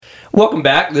Welcome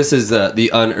back. This is the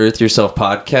Unearth Yourself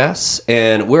podcast,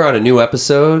 and we're on a new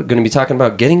episode going to be talking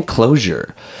about getting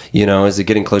closure. You know, is it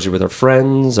getting closure with our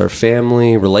friends, our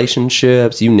family,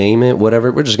 relationships, you name it, whatever.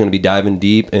 We're just going to be diving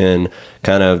deep and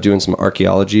kind of doing some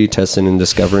archaeology, testing and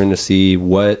discovering to see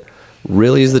what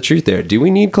really is the truth there. Do we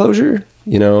need closure?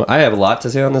 You know, I have a lot to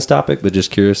say on this topic, but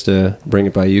just curious to bring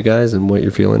it by you guys and what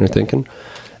you're feeling or thinking.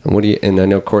 And what do you? And I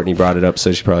know Courtney brought it up,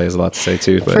 so she probably has a lot to say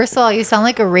too. But first of all, you sound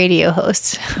like a radio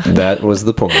host. That was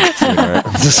the point.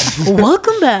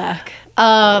 Welcome back.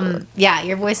 Yeah,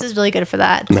 your voice is really good for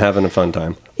that. I'm having a fun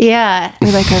time. Yeah,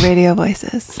 we like our radio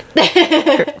voices.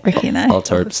 Ricky and I. All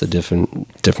tarps are different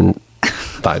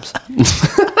vibes.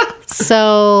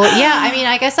 So yeah, I mean,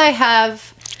 I guess I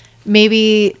have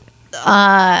maybe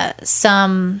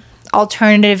some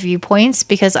alternative viewpoints,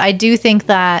 because I do think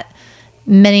that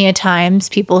many a times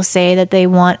people say that they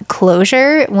want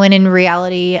closure when in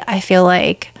reality I feel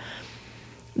like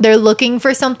they're looking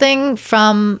for something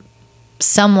from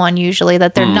someone usually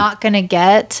that they're not going to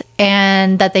get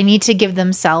and that they need to give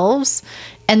themselves,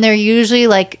 and they're usually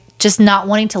like just not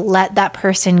wanting to let that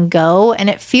person go. And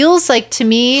it feels like to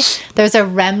me there's a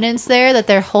remnants there that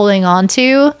they're holding on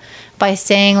to by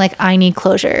saying like, I need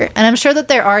closure. And I'm sure that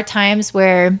there are times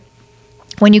where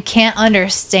when you can't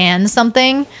understand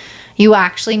something, you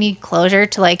actually need closure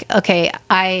to like, okay,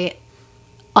 I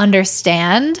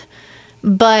understand.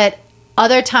 But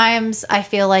other times I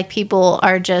feel like people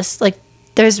are just like,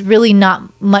 there's really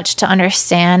not much to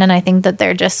understand. And I think that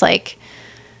they're just like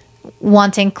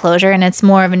wanting closure, and it's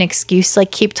more of an excuse,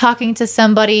 like keep talking to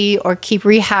somebody or keep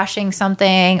rehashing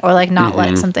something or like not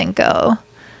let something go.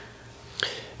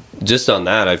 Just on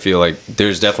that, I feel like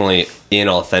there's definitely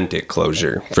inauthentic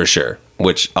closure for sure.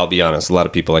 Which, I'll be honest, a lot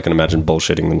of people I can imagine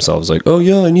bullshitting themselves like, oh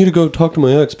yeah, I need to go talk to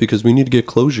my ex because we need to get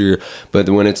closure. But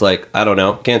when it's like, I don't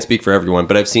know, can't speak for everyone,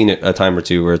 but I've seen it a time or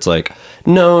two where it's like,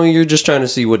 no, you're just trying to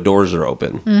see what doors are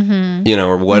open, you know,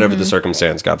 or whatever the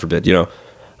circumstance, God forbid, you know.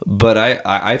 But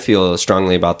I feel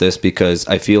strongly about this because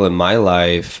I feel in my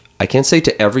life, I can't say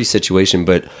to every situation,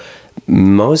 but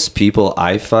most people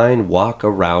I find walk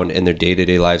around in their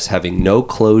day-to-day lives having no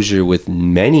closure with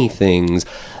many things.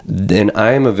 Then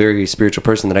I am a very spiritual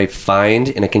person that I find,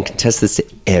 and I can contest this to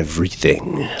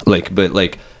everything.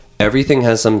 But everything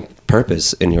has some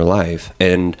purpose in your life,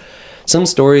 and some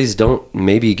stories don't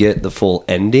maybe get the full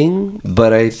ending,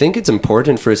 but I think it's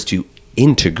important for us to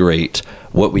integrate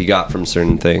what we got from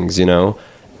certain things, you know?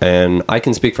 And I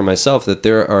can speak for myself that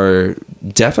there are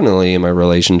definitely in my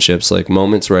relationships like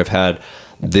moments where I've had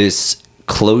this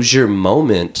closure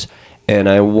moment, and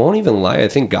I won't even lie, I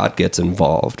think God gets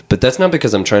involved. But that's not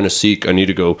because I'm trying to seek, I need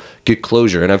to go get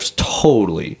closure. And I've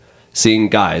totally seen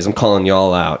guys, I'm calling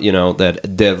y'all out, you know, that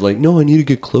they're like, no, I need to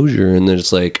get closure. And they're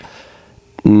just like,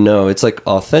 no, it's like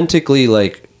authentically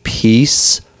like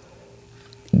peace,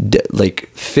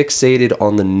 like fixated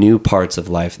on the new parts of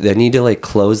life. I need to like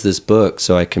close this book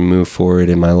so I can move forward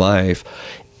in my life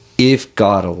if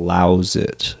God allows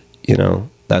it, you know.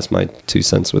 That's my 2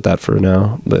 cents with that for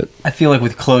now. But I feel like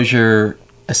with closure,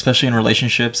 especially in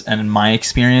relationships and in my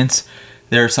experience,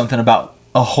 there's something about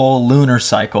a whole lunar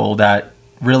cycle that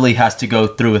really has to go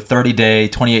through a 30-day,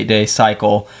 28-day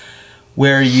cycle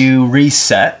where you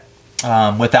reset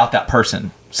without that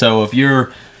person. So if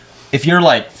you're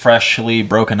like freshly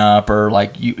broken up, or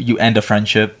like you end a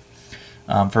friendship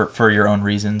for your own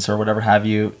reasons or whatever have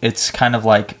you, it's kind of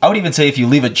like, I would even say if you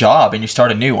leave a job and you start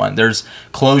a new one, there's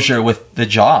closure with the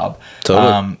job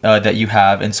that you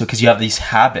have. And so, because you have these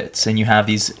habits and you have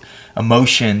these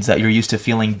emotions that you're used to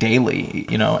feeling daily,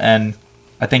 you know, and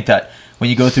I think that when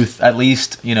you go through at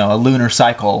least, you know, a lunar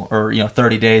cycle or, you know,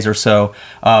 30 days or so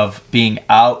of being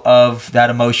out of that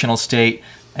emotional state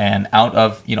and out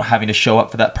of, you know, having to show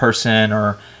up for that person,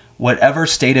 or whatever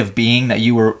state of being that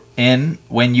you were in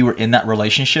when you were in that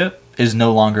relationship is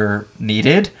no longer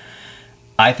needed.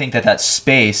 I think that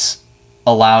space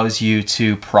allows you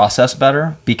to process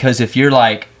better, because if you're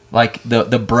like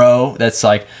the bro that's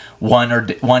like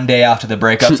one day after the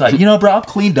breakup, it's like, you know, bro, I'm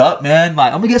cleaned up, man.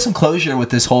 Like, I'm gonna get some closure with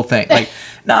this whole thing. Like,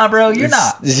 nah, bro, you're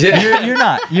not. You're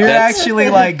not. You're actually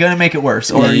like gonna make it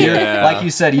worse. Or you're, like you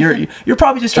said, you're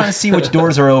probably just trying to see which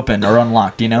doors are open or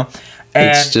unlocked, you know?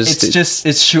 And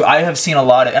it's true. I have seen a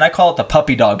lot of, and I call it the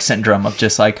puppy dog syndrome of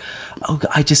just like, oh,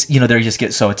 I just, you know, they just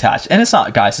get so attached. And it's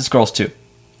not guys, it's girls too.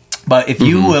 But if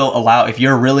you will allow, if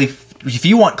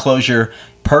you want closure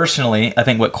personally, I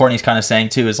think what Courtney's kind of saying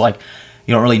too is like,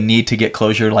 you don't really need to get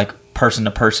closure like person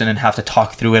to person and have to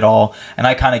talk through it all. And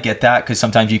I kind of get that, because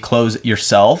sometimes you close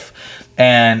yourself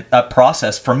And a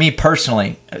process for me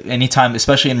personally, anytime,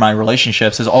 especially in my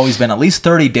relationships, has always been at least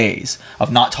 30 days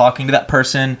of not talking to that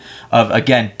person, of,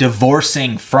 again,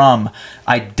 divorcing from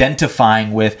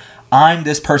identifying with, I'm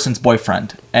this person's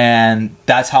boyfriend, and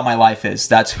that's how my life is.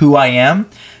 That's who I am.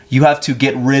 You have to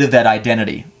get rid of that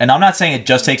identity. And I'm not saying it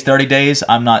just takes 30 days.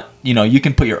 I'm not, you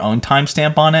can put your own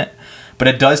timestamp on it. But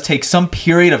it does take some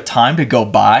period of time to go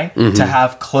by to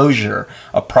have closure,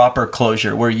 a proper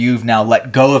closure, where you've now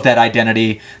let go of that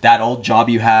identity, that old job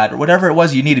you had, or whatever it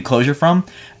was you needed closure from,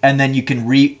 and then you can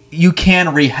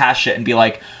rehash it and be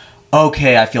like,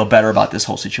 okay, I feel better about this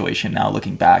whole situation now,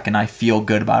 looking back, and I feel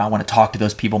good about it. I want to talk to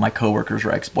those people, my coworkers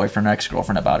or ex-boyfriend or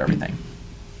ex-girlfriend, about everything.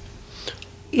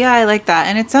 Yeah, I like that.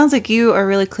 And it sounds like you are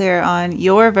really clear on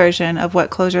your version of what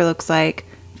closure looks like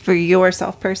for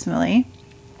yourself personally.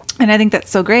 And I think that's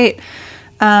so great.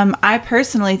 I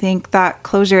personally think that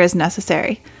closure is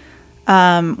necessary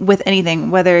with anything,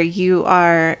 whether you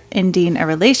are ending a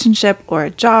relationship or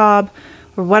a job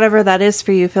or whatever that is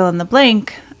for you, fill in the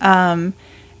blank. And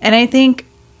I think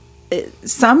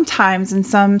sometimes in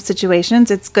some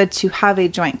situations, it's good to have a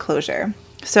joint closure.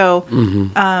 So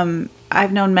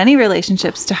I've known many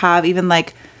relationships to have even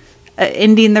like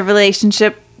ending the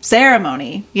relationship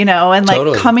ceremony, and like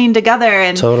Totally. coming together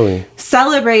and Totally.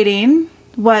 celebrating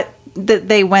what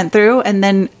they went through,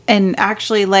 and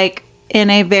actually like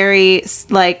in a very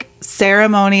like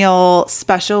ceremonial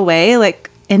special way,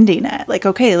 like ending it, like,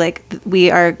 okay, like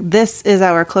this is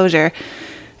our closure.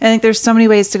 I think there's so many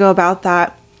ways to go about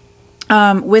that,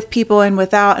 with people and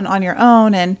without and on your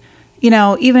own. And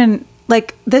even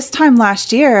like this time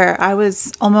last year, I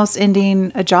was almost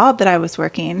ending a job that I was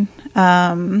working.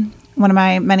 One of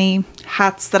my many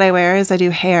hats that I wear is I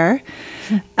do hair.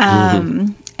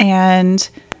 And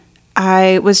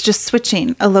I was just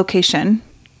switching a location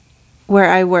where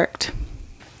I worked.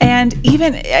 And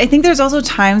even, I think there's also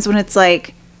times when it's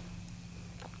like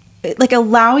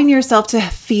allowing yourself to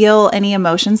feel any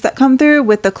emotions that come through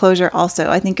with the closure also,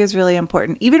 I think is really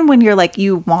important. Even when you're like,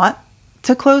 you want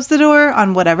to close the door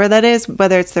on whatever that is,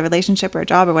 whether it's the relationship or a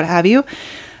job or what have you.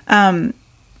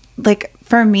 Like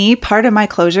for me, part of my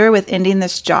closure with ending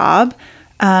this job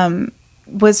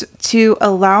was to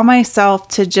allow myself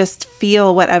to just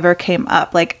feel whatever came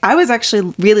up. Like I was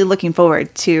actually really looking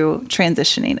forward to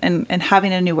transitioning and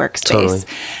having a new workspace. Totally.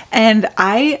 And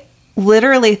I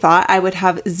literally thought I would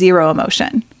have zero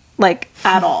emotion, like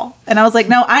at all. And I was like,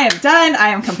 no, I am done. I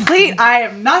am complete. I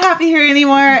am not happy here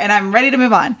anymore. And I'm ready to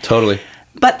move on. Totally.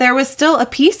 But there was still a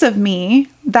piece of me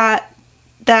that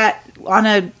on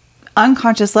a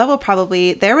unconscious level,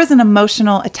 probably there was an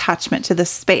emotional attachment to this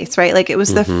space, right? Like it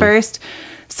was the first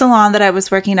salon that I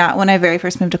was working at when I very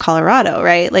first moved to Colorado,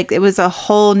 right? Like it was a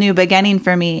whole new beginning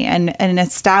for me and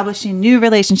establishing new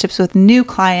relationships with new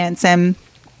clients. And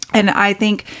I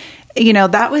think,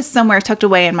 that was somewhere tucked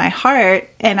away in my heart,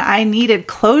 and I needed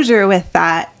closure with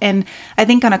that. And I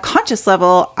think on a conscious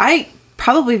level, I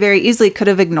probably very easily could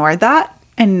have ignored that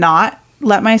and not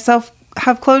let myself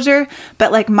have closure.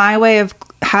 But like my way of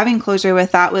having closure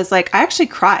with that was like, I actually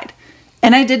cried,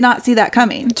 and I did not see that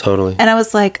coming. Totally. And I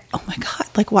was like, oh my God,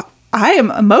 like what? I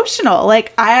am emotional.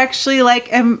 Like I actually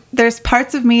there's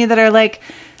parts of me that are like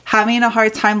having a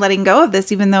hard time letting go of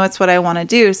this, even though it's what I want to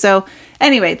do. So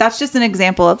anyway, that's just an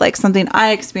example of like something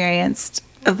I experienced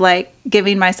of like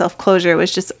giving myself closure,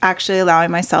 was just actually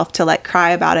allowing myself to like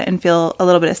cry about it and feel a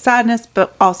little bit of sadness,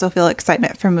 but also feel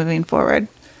excitement for moving forward.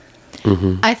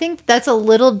 I think that's a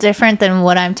little different than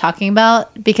what I'm talking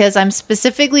about, because I'm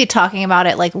specifically talking about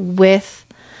it like with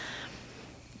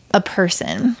a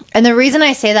person. And the reason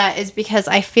I say that is because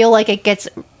I feel like it gets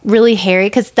really hairy,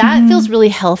 because that feels really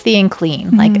healthy and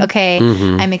clean. Like, okay,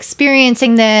 I'm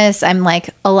experiencing this. I'm like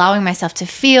allowing myself to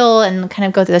feel and kind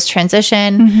of go through this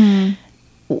transition.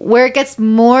 Where it gets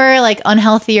more like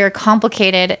unhealthy or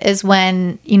complicated is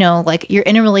when, like you're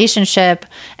in a relationship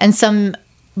and some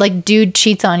like dude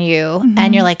cheats on you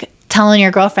and you're like telling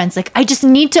your girlfriends like, I just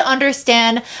need to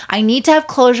understand, I need to have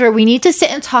closure, we need to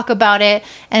sit and talk about it.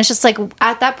 And it's just like,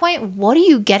 at that point, what are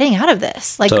you getting out of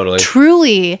this? Like Totally.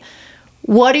 Truly,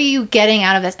 what are you getting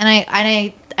out of this? And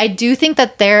I do think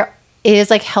that there is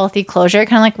like healthy closure,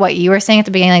 kind of like what you were saying at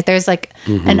the beginning, like there's like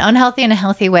an unhealthy and a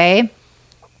healthy way.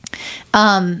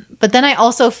 But then I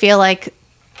also feel like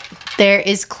there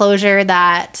is closure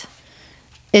that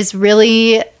is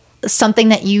really something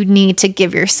that you need to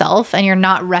give yourself, and you're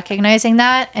not recognizing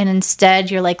that, and instead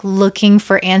you're like looking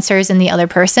for answers in the other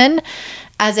person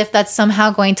as if that's somehow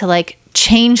going to like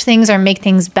change things or make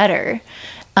things better.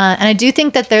 And I do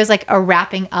think that there's like a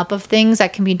wrapping up of things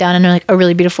that can be done in like a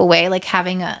really beautiful way, like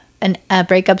having a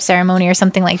breakup ceremony or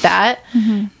something like that.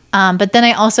 But then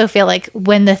I also feel like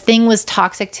when the thing was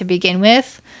toxic to begin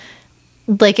with,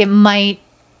 like it might,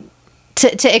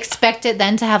 to expect it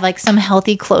then to have like some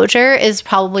healthy closure is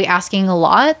probably asking a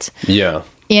lot. Yeah.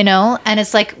 You know, and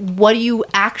it's like, what are you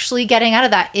actually getting out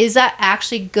of that? Is that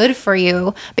actually good for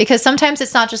you? Because sometimes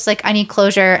it's not just like, I need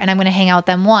closure and I'm going to hang out with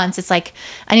them once. It's like,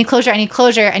 I need closure.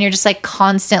 And you're just like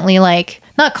constantly like,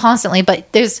 not constantly,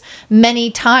 but there's many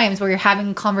times where you're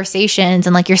having conversations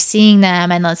and like you're seeing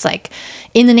them and it's like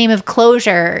in the name of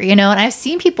closure, you know, and I've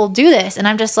seen people do this and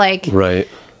I'm just like, right.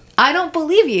 I don't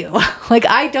believe you. Like,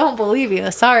 I don't believe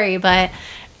you. Sorry, but,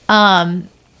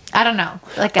 I don't know.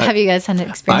 Like, have you guys had an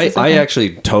experience? I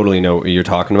actually totally know what you're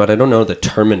talking about. I don't know the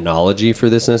terminology for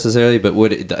this necessarily, but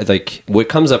what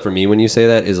comes up for me when you say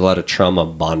that is a lot of trauma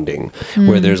bonding,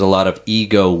 where there's a lot of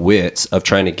ego wits of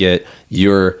trying to get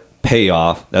your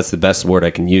payoff. That's the best word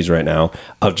I can use right now,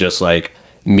 of just like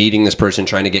meeting this person,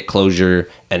 trying to get closure,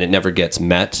 and it never gets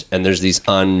met. And there's these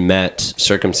unmet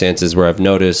circumstances where I've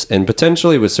noticed, and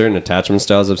potentially with certain attachment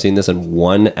styles, I've seen this in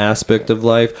one aspect of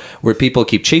life, where people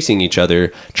keep chasing each other,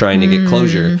 trying to get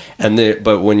closure.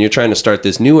 But when you're trying to start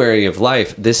this new area of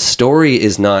life, this story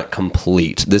is not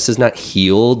complete. This is not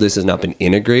healed. This has not been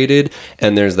integrated.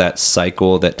 And there's that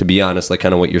cycle that, to be honest, like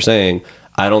kind of what you're saying,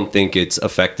 I don't think it's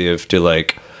effective to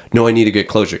like, no, I need to get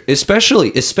closure. Especially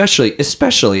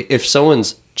if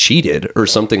someone's cheated or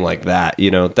something like that,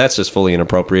 you know, that's just fully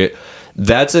inappropriate.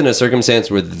 That's in a circumstance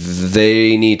where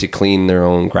they need to clean their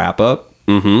own crap up.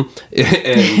 And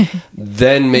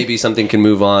then maybe something can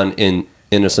move on in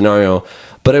a scenario.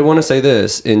 But I want to say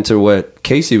this into what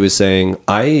Casey was saying.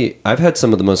 I've had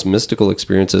some of the most mystical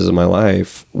experiences in my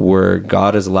life where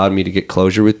God has allowed me to get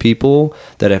closure with people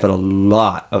that I've had a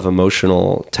lot of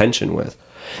emotional tension with.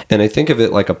 And I think of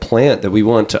it like a plant that we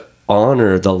want to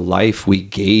honor the life we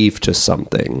gave to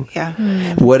something.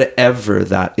 Yeah. Whatever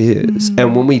that is.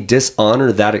 And when we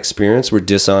dishonor that experience, we're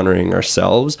dishonoring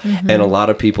ourselves. And a lot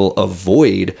of people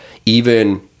avoid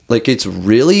even, like, it's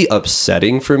really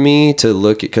upsetting for me to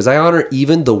look at, because I honor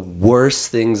even the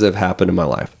worst things that have happened in my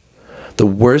life. The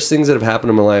worst things that have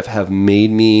happened in my life have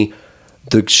made me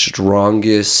the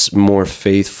strongest, more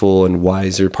faithful and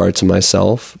wiser parts of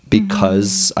myself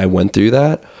because I went through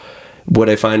that. What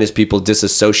I find is people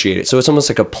disassociate it. So it's almost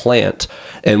like a plant,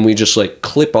 and we just like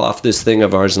clip off this thing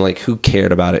of ours and like, who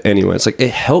cared about it anyway? It's like, it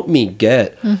helped me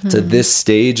get to this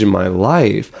stage in my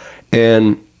life.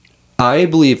 And I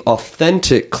believe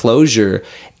authentic closure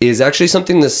is actually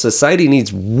something that society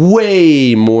needs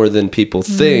way more than people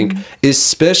think,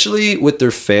 especially with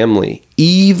their family,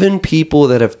 even people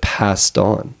that have passed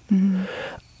on.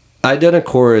 I done a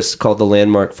course called the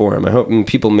Landmark Forum. I hope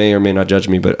people may or may not judge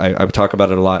me, but I talk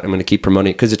about it a lot. I'm going to keep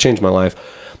promoting it because it changed my life.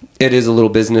 It is a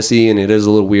little businessy and it is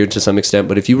a little weird to some extent,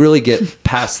 but if you really get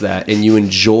past that and you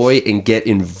enjoy and get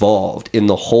involved in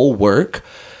the whole work,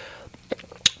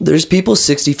 there's people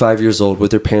 65 years old with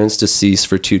their parents deceased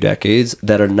for 2 decades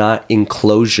that are not in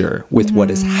closure with what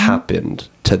has happened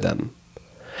to them.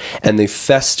 And they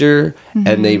fester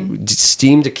and they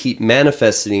seem to keep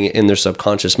manifesting it in their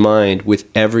subconscious mind with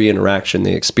every interaction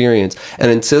they experience. And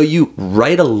until you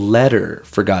write a letter,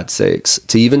 for God's sakes,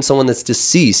 to even someone that's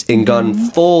deceased and gone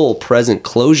full present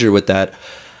closure with that,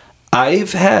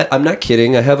 I'm not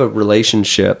kidding, I have a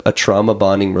relationship, a trauma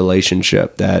bonding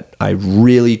relationship that I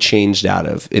really changed out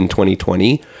of in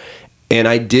 2020. And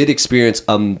I did experience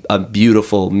a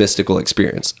beautiful mystical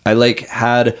experience. I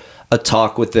had a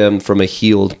talk with them from a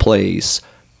healed place,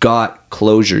 got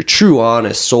closure, true,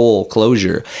 honest soul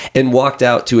closure, and walked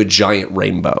out to a giant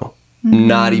rainbow,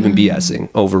 not even BSing,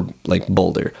 over like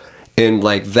Boulder. And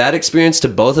like that experience to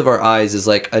both of our eyes is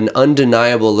like an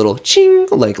undeniable little ching,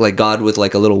 like God with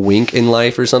like a little wink in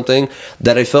life or something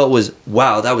that I felt was,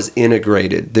 wow, that was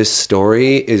integrated. This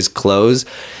story is closed.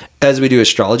 As we do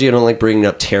astrology, I don't like bringing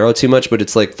up tarot too much, but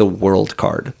it's like the world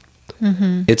card.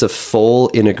 It's a full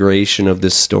integration of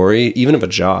this story, even of a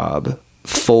job,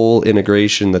 full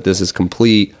integration that this is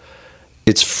complete.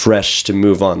 It's fresh to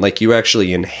move on. Like you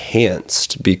actually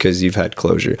enhanced because you've had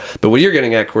closure. But what you're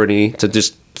getting at, Courtney, to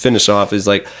just finish off, is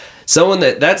like someone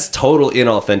that's total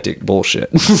inauthentic bullshit.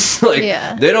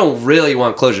 They don't really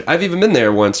want closure. I've even been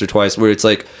there once or twice where it's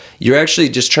like you're actually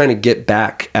just trying to get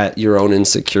back at your own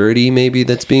insecurity maybe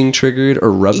that's being triggered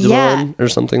or rubbed on or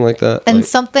something like that. And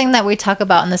something that we talk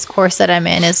about in this course that I'm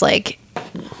in is like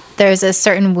there's a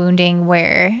certain wounding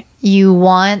where you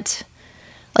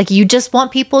just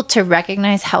want people to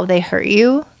recognize how they hurt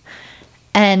you.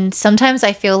 And sometimes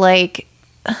I feel like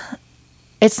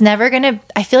it's never going to,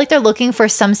 I feel like they're looking for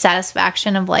some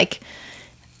satisfaction of like,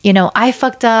 you know, I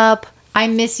fucked up, I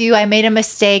miss you, I made a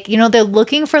mistake. You know, they're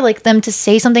looking for like them to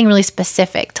say something really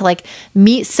specific to like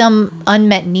meet some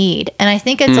unmet need. And I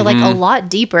think it's like a lot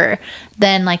deeper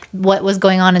than like what was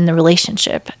going on in the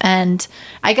relationship. And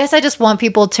I guess I just want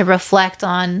people to reflect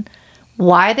on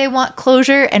why they want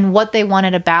closure and what they want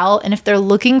it about. And if they're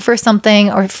looking for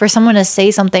something or for someone to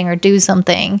say something or do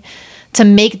something to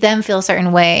make them feel a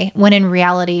certain way, when in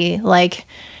reality, like,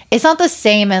 it's not the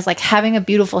same as like having a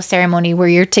beautiful ceremony where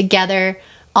you're together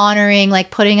honoring,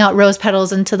 like putting out rose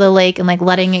petals into the lake and like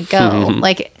letting it go.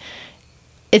 Like,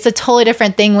 it's a totally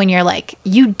different thing when you're like,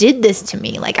 you did this to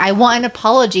me, like I want an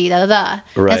apology, da da da.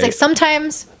 Right. It's like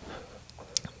sometimes,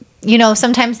 you know,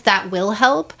 sometimes that will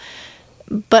help,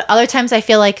 but other times I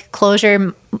feel like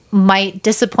closure might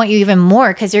disappoint you even more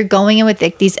because you're going in with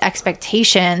like these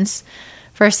expectations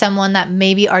for someone that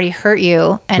maybe already hurt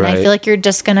you, and I Right. feel like you're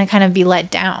just gonna kind of be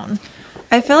let down.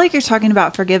 I feel like you're talking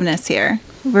about forgiveness here,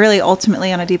 really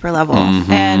ultimately on a deeper level.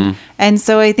 And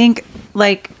so I think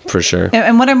like For sure.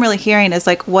 and what I'm really hearing is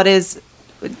like what is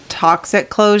toxic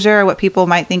closure, what people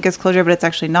might think is closure, but it's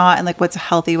actually not, and like what's a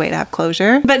healthy way to have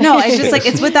closure. But no, it's just like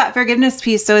it's with that forgiveness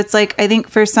piece. So it's like I think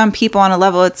for some people on a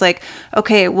level, it's like,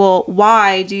 okay, well,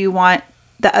 why do you want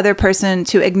the other person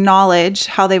to acknowledge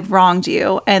how they've wronged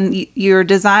you, and you're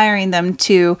desiring them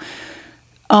to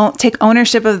take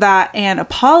ownership of that and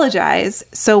apologize.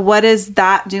 So what is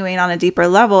that doing on a deeper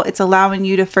level? It's allowing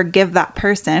you to forgive that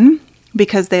person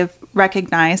because they've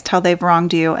recognized how they've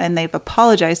wronged you and they've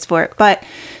apologized for it. But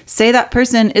say that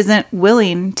person isn't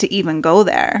willing to even go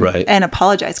there Right. and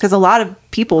apologize, because a lot of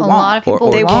people won't. lot of people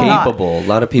or they will not. capable. A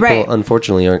lot of people, Right.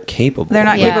 unfortunately, aren't capable. They're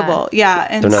not Yeah. capable. Yeah.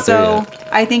 And They're not there so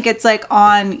I think it's like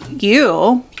on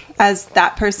you as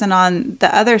that person on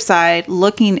the other side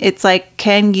looking, it's like,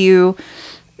 can you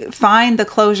find the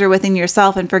closure within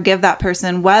yourself and forgive that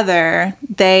person, whether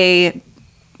they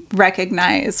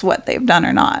recognize what they've done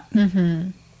or not?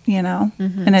 You know?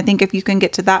 And I think if you can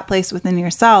get to that place within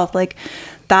yourself, like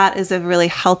that is a really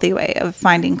healthy way of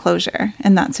finding closure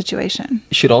in that situation.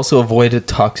 You should also avoid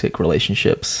toxic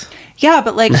relationships. Yeah,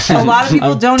 but like a lot of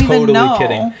people I'm don't even totally know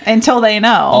kidding. until they know.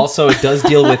 Also, it does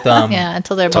deal with Yeah,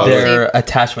 until they're both their asleep.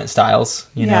 attachment styles.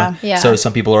 You know, Yeah. Yeah. So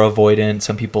some people are avoidant,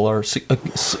 some people are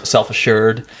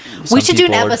self-assured. Some We should do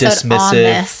an people are episode on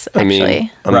this, I actually.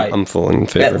 mean, Right. I'm full in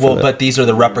favor. Well, for that. but these are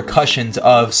the repercussions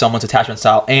of someone's attachment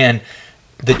style and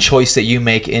the choice that you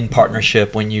make in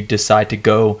partnership when you decide to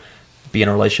go be in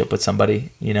a relationship with somebody,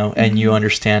 you know, and you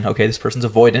understand, okay, this person's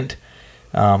avoidant.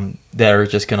 They're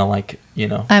just gonna like, you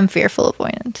know, I'm fearful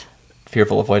avoidant.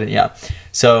 fearful avoidant. Yeah.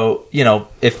 So, you know,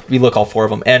 if we look all four of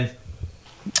them and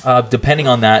depending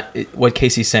on that, what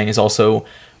Casey's saying is also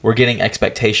we're getting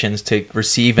expectations to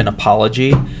receive an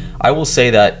apology. I will say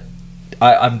that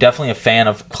I'm definitely a fan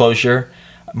of closure.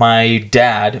 My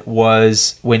dad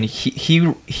was when he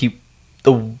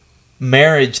the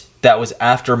marriage that was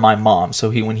after my mom.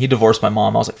 So when he divorced my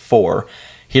mom, I was like 4.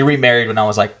 He remarried when I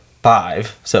was like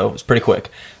 5. So it was pretty quick.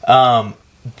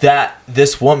 That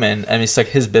this woman, I mean, it's like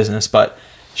his business, but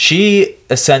she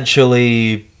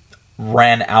essentially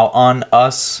ran out on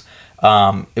us.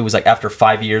 It was like after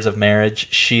 5 years of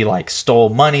marriage, she like stole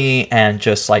money and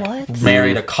just like What?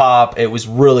 married a cop. It was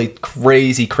really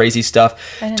crazy stuff.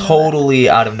 I didn't know Totally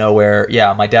out of nowhere.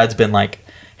 Yeah, my dad's been like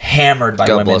hammered by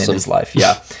God women bless in him. his life.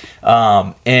 Yeah.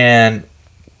 And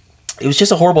it was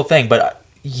just a horrible thing. But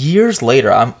years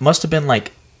later, I must have been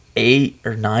like 8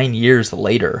 or 9 years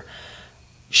later,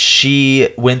 she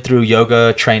went through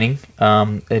yoga training,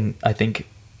 and I think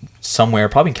somewhere,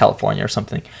 probably in California or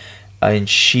something. And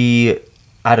she,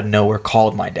 out of nowhere,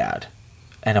 called my dad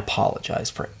and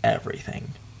apologized for everything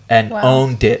and Wow.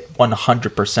 owned it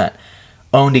 100%.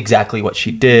 Owned exactly what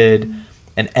she did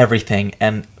and everything.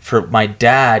 And for my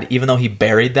dad, even though he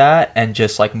buried that and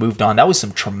just like moved on, that was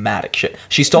some traumatic shit.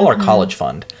 She stole our college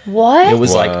fund. What? It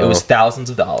was like, it Wow. was thousands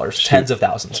of dollars, tens of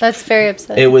thousands. That's very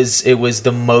upsetting. It was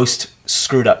the most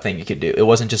screwed up thing you could do. It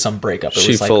wasn't just some breakup. It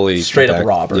she was like fully straight up back-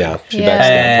 robbery. Yeah, she Yeah. backstabbed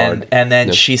And hard. and then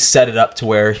Yep. she set it up to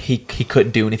where he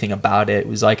couldn't do anything about it. It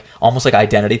was like almost like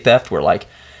identity theft, where like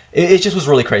it just was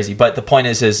really crazy. But the point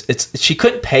is it's she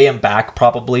couldn't pay him back,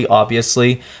 probably,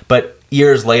 obviously. But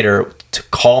years later, to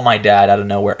call my dad out of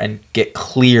nowhere and get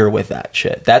clear with that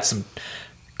shit, that's some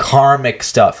karmic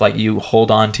stuff like you hold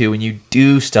on to and you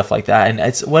do stuff like that. And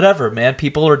it's whatever, man.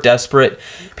 People are desperate.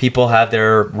 People have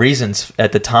their reasons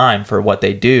at the time for what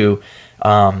they do.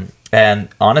 And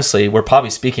honestly, we're probably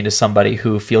speaking to somebody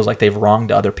who feels like they've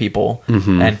wronged other people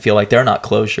and feel like they're not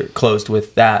closed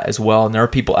with that as well. And there are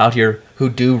people out here who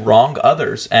do wrong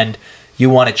others, and you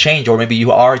want to change, or maybe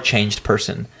you are a changed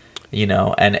person, you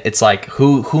know. And it's like,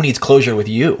 who needs closure with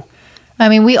you? I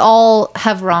mean, we all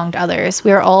have wronged others.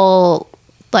 We're all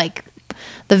like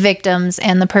the victims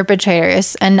and the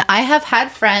perpetrators. And I have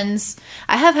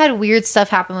had weird stuff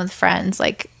happen with friends.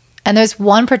 Like, and there's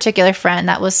one particular friend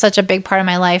that was such a big part of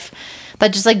my life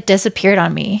that just like disappeared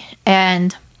on me.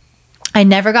 And I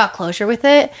never got closure with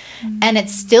it. And it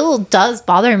still does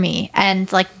bother me.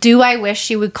 And like, do I wish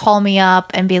she would call me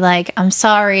up and be like, I'm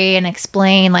sorry, and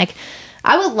explain? Like,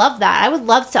 I would love that. I would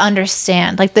love to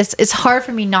understand. Like, this, it's hard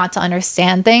for me not to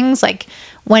understand things. Like,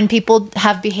 when people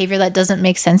have behavior that doesn't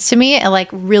make sense to me, it like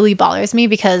really bothers me,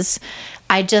 because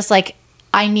I just like,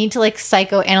 I need to like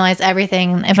psychoanalyze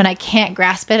everything. And when I can't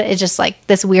grasp it, it's just like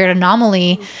this weird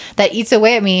anomaly that eats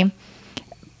away at me.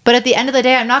 But at the end of the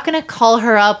day, I'm not going to call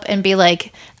her up and be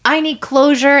like, I need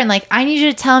closure, and like, I need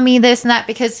you to tell me this and that,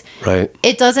 because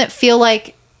it doesn't feel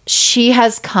like she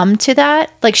has come to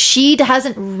that. Like, she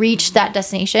hasn't reached that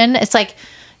destination. It's like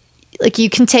you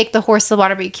can take the horse to the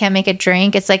water, but you can't make it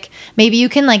drink. It's like, maybe you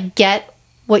can like get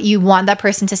what you want that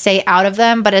person to say out of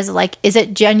them, but is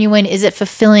it genuine? Is it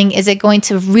fulfilling? Is it going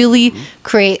to really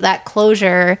create that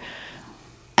closure?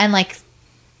 And like,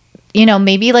 you know,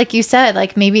 maybe like you said,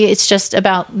 like maybe it's just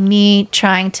about me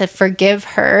trying to forgive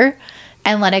her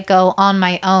and let it go on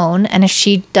my own. And if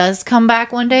she does come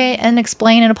back one day and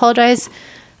explain and apologize,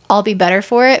 I'll be better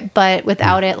for it. But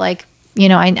without it, like, you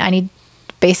know, I need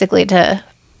basically to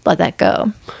let that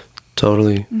go.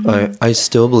 Totally. I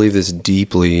still believe this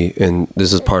deeply, and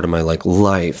this is part of my like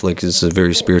life. Like, this is a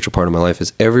very spiritual part of my life,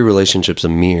 is every relationship's a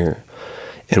mirror.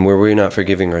 And where we're not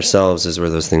forgiving ourselves is where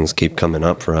those things keep coming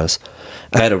up for us.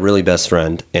 I had a really best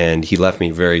friend, and he left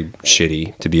me very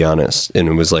shitty, to be honest. And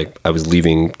it was like, I was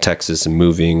leaving Texas and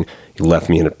moving. He left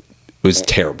me it was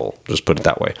terrible, just put it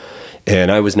that way.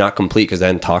 And I was not complete because I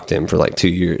hadn't talked to him for like 2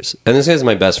 years. And this guy's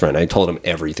my best friend. I told him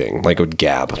everything. Like, I would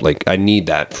gab. Like, I need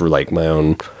that for like my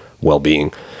own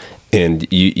well-being.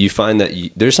 And you find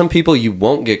that there's some people you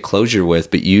won't get closure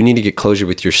with, but you need to get closure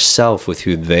with yourself, with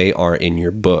who they are in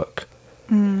your book.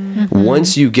 Mm-hmm.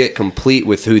 Once you get complete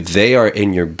with who they are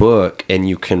in your book and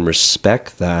you can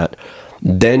respect that,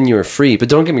 then you're free. But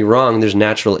don't get me wrong, there's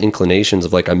natural inclinations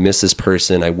of like, I miss this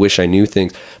person, I wish I knew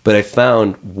things. But I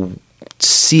found,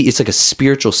 it's like a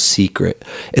spiritual secret.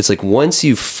 It's like, once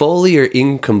you fully are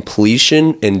in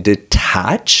completion and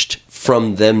detached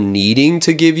from them needing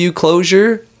to give you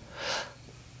closure,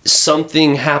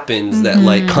 something happens that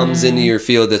like comes into your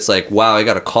field that's like, wow, I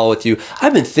got a call with you.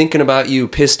 I've been thinking about you,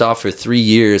 pissed off for 3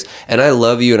 years, and I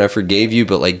love you and I forgave you,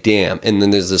 but like, damn. And then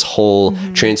there's this whole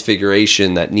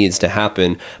transfiguration that needs to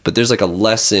happen. But there's like a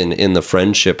lesson in the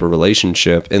friendship or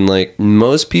relationship. And like,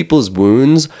 most people's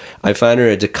wounds, I find, are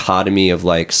a dichotomy of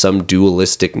like some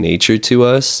dualistic nature to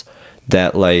us,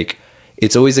 that like,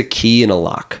 it's always a key and a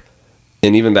lock.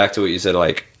 And even back to what you said,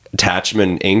 like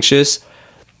attachment and anxious,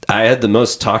 I had the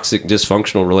most toxic,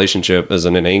 dysfunctional relationship as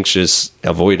an anxious,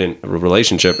 avoidant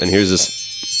relationship. And here's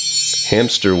this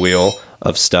hamster wheel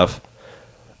of stuff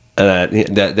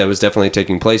that was definitely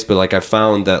taking place. But like, I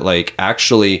found that like,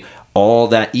 actually all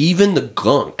that, even the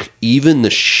gunk, even the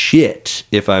shit,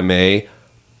 if I may,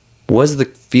 was the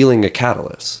feeling a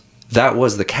catalyst. That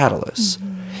was the catalyst.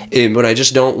 And but I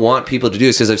just don't want people to do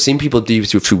this, because I've seen people do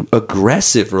through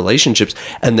aggressive relationships,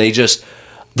 and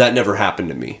that never happened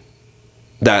to me.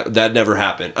 That never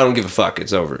happened. I don't give a fuck.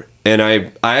 It's over. And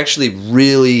I actually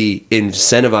really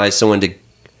incentivize someone to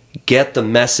get the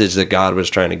message that God was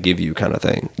trying to give you, kind of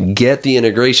thing. Get the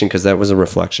integration, because that was a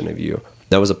reflection of you.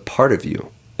 That was a part of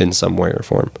you in some way or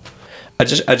form. I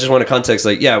just want a context,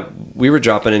 like, yeah, we were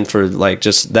dropping in for like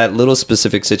just that little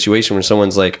specific situation where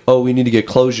someone's like, oh, we need to get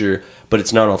closure, but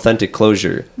it's not authentic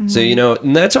closure. So, you know,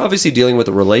 and that's obviously dealing with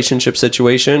a relationship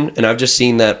situation. And I've just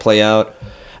seen that play out.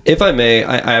 If I may,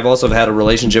 I've also had a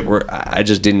relationship where I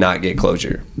just did not get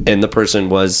closure. And the person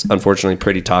was unfortunately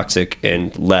pretty toxic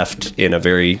and left in a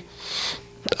very,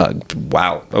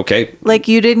 wow, okay. Like,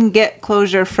 you didn't get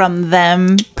closure from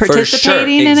them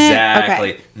participating in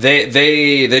exactly. it?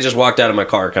 Okay. They just walked out of my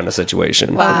car kind of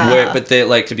situation. Wow. But they,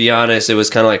 like, to be honest, it was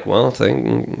kind of like, well,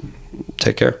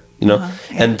 take care. You know,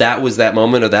 Yeah. And that was that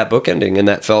moment of that book ending, and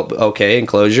that felt okay and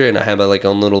closure. And I had my like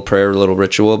own little prayer, little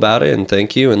ritual about it, and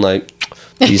thank you, and like,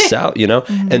 peace out, you know.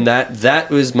 And that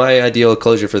was my ideal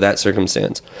closure for that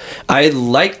circumstance. I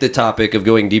like the topic of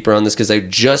going deeper on this, because I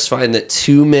just find that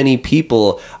too many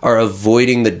people are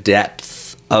avoiding the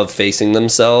depth of facing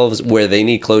themselves, where they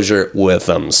need closure with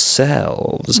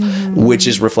themselves, which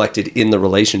is reflected in the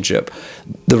relationship.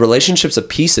 The relationship's a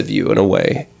piece of you in a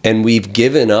way, and we've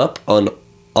given up on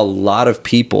a lot of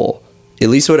people. At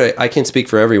least what I can't speak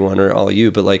for everyone or all of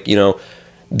you, but like, you know,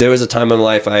 there was a time in my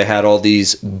life I had all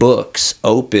these books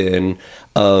open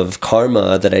of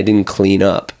karma that I didn't clean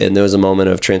up. And there was a moment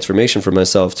of transformation for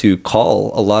myself to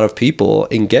call a lot of people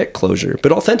and get closure.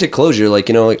 But authentic closure, like,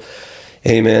 you know, like,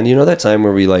 hey man, you know that time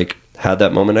where we like had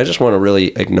that moment? I just want to really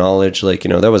acknowledge, like, you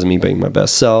know, that wasn't me being my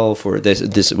best self, or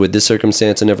this with this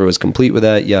circumstance, I never was complete with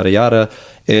that, yada yada.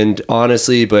 And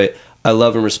honestly, but I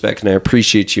love and respect and I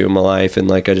appreciate you in my life, and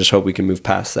like I just hope we can move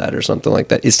past that, or something like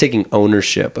that. It's taking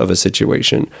ownership of a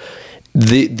situation.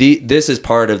 This is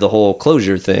part of the whole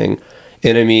closure thing.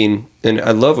 And I mean, and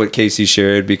I love what Casey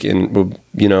shared, and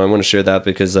you know, I want to share that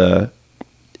because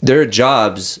there are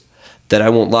jobs that, I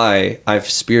won't lie, I've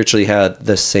spiritually had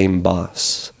the same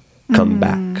boss come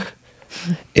back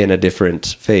in a different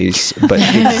face, but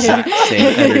exact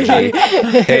same energy.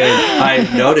 And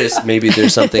I've noticed maybe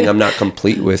there's something I'm not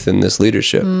complete with in this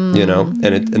leadership, you know,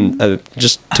 and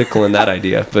just tickling that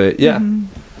idea. But yeah.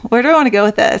 Where do I want to go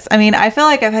with this? I mean, I feel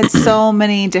like I've had so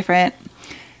many different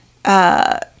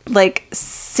like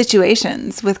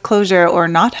situations with closure or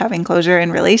not having closure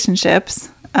in relationships.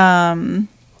 And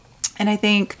I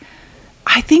think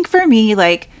for me,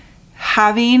 like,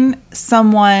 having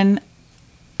someone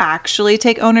actually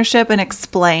take ownership and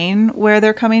explain where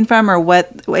they're coming from, or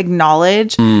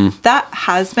acknowledge that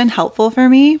has been helpful for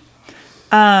me.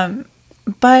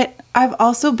 But I've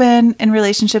also been in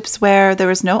relationships where there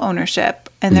was no ownership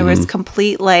and there was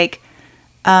complete like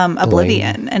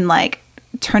oblivion and like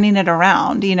turning it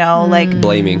around, you know, like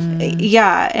Blaming.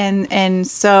 Yeah. And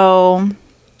so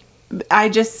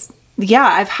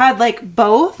I've had like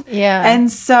both. Yeah.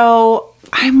 And so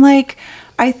I'm like,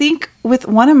 I think with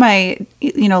one of my,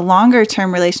 you know, longer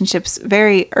term relationships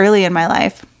very early in my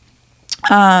life,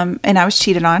 and I was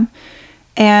cheated on,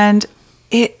 and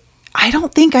I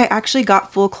don't think I actually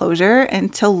got full closure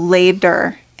until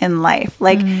later in life.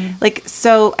 Like,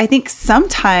 so I think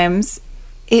sometimes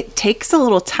it takes a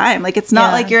little time. Like, it's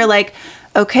not like you're like,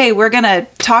 okay, we're going to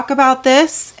talk about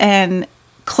this and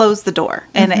close the door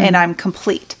and I'm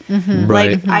complete.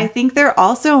 Right. Like, I think there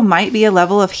also might be a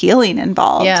level of healing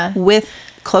involved with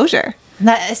closure.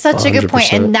 That is such a good point.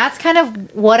 100%. And that's kind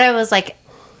of what I was like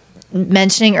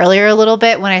mentioning earlier a little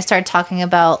bit when I started talking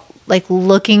about like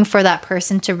looking for that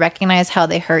person to recognize how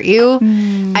they hurt you.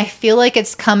 I feel like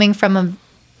it's coming from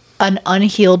an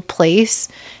unhealed place.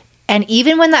 And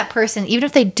even when that person, even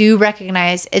if they do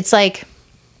recognize, it's like,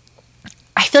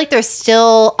 I feel like there's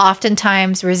still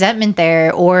oftentimes resentment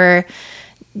there, or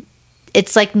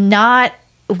it's like not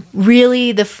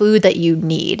really the food that you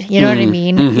need. You know what I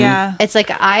mean? Yeah. It's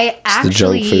like, I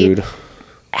actually The junk food.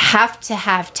 have to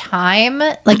have time.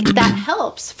 Like, that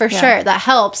helps for sure. That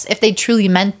helps if they truly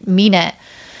mean it.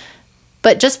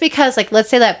 But just because, like, let's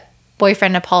say that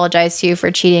boyfriend apologized to you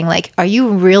for cheating, like, are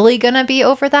you really gonna be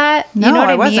over that? No, You know what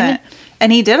I wasn't. mean?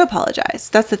 And he did apologize.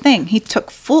 That's the thing. He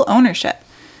took full ownership.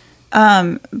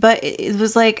 But it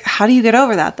was like, how do you get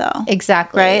over that though?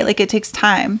 Exactly. Right? Like, it takes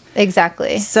time.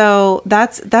 Exactly. So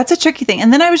that's a tricky thing.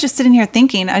 And then I was just sitting here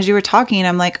thinking as you were talking,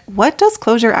 I'm like, what does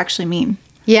closure actually mean?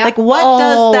 Yeah. Like, what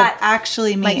does that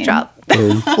actually mean? Mic drop.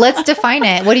 Let's define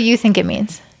it. What do you think it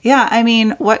means? Yeah. I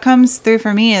mean, what comes through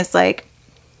for me is like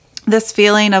this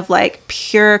feeling of like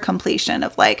pure completion,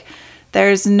 of like,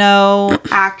 there's no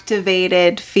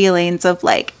activated feelings of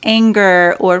like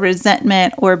anger or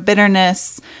resentment or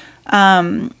bitterness.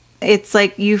 It's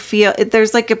like you feel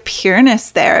there's like a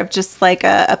pureness there of just like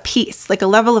a peace, like a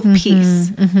level of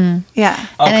peace. Yeah.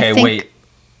 And I Okay, think- wait.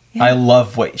 I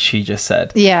love what she just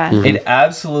said. Yeah. It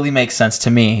absolutely makes sense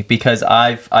to me because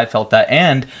I felt that,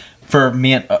 and for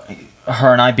me and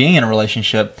her and I being in a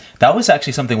relationship, that was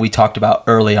actually something we talked about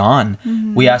early on.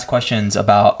 We asked questions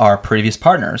about our previous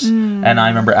partners, and I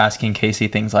remember asking Casey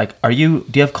things like, do you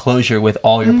have closure with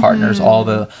all your partners?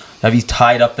 Have you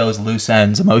tied up those loose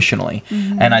ends emotionally?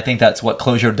 And I think that's what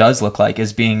closure does look like,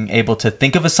 is being able to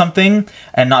think of something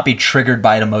and not be triggered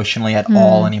by it emotionally at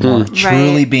all anymore.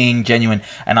 Truly being genuine.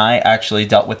 And I actually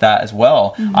dealt with that as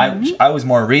well. I was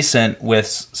more recent with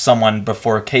someone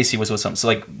before Casey was with some, so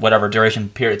like whatever duration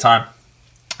period of time.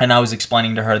 And I was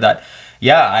explaining to her that,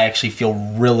 yeah, I actually feel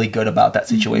really good about that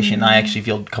situation. I actually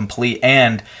feel complete.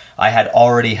 And I had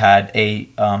already had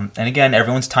and again,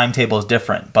 everyone's timetable is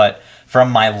different, but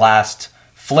from my last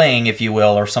fling, if you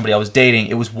will, or somebody I was dating,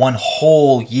 it was one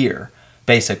whole year,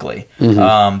 basically,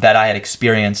 that I had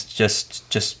experienced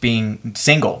just being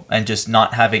single and just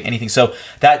not having anything. So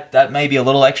that may be a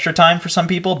little extra time for some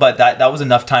people, but that was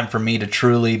enough time for me to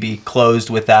truly be closed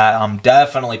with that. I'm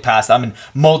definitely past. I mean,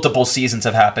 multiple seasons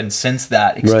have happened since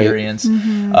that experience.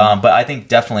 But I think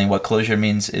definitely what closure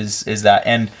means is that.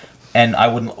 And and I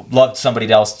would love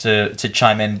somebody else to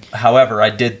chime in. However, I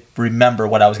did remember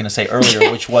what I was going to say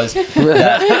earlier, which was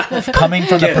that coming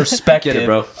from the perspective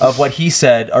of what he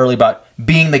said earlier about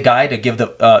being the guy to give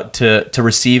the to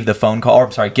receive the phone call, or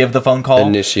I'm sorry, give the phone call,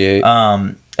 initiate.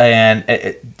 And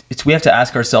it's we have to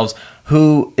ask ourselves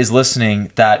who is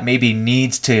listening that maybe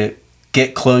needs to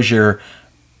get closure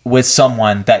with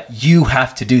someone that you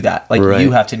have to do that, like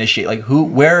you have to initiate. Like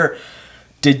where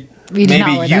did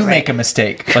maybe you make a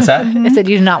mistake? What's that? I said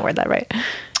you did not word that right.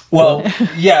 Well,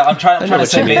 yeah, I'm trying to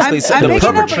say basically I'm the picking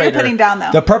up what perpetrator, you're putting down,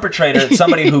 though. the perpetrator,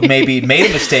 somebody who maybe made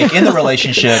a mistake in the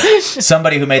relationship,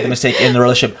 somebody who made the mistake in the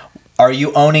relationship. Are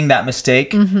you owning that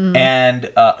mistake? And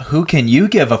who can you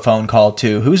give a phone call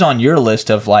to? Who's on your list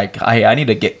of like, I need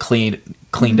to get cleaned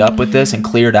up with this and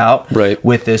cleared out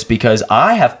with this, because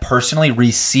I have personally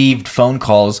received phone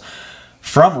calls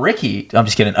from Ricky. I'm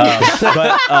just kidding.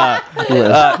 But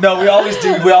no, we always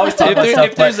do. We always talk about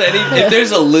stuff. If there's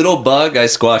a little bug, I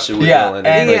squash it with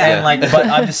Dylan. But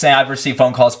I'm just saying, I've received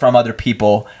phone calls from other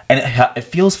people, and it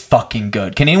feels fucking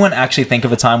good. Can anyone actually think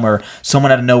of a time where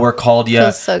someone out of nowhere called you,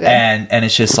 feels so good. and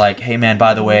it's just like, hey man,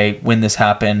 by the way, when this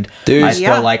happened, I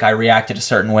feel like I reacted a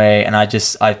certain way, and I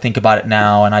think about it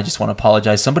now, and I just want to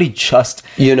apologize. Somebody just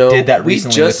did that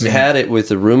recently. We just had it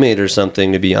with a roommate or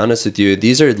something. To be honest with you,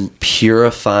 these are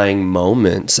purifying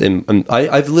moments, and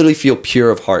I literally feel pure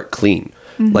of heart, clean,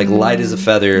 like light as a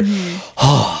feather.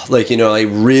 I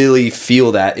really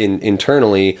feel that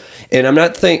internally. And I'm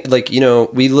not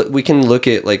we can look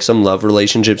at like some love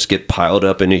relationships get piled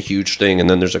up in a huge thing, and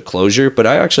then there's a closure. But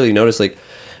I actually notice like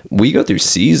we go through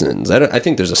seasons. I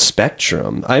think there's a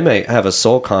spectrum. I might have a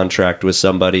soul contract with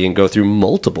somebody and go through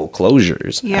multiple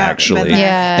closures. Actually,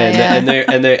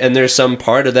 and there's some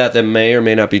part of that may or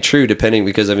may not be true, depending,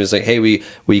 because I'm just like, hey,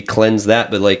 we cleanse that,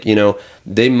 but like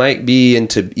they might be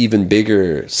into even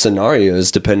bigger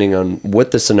scenarios depending on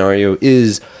what the scenario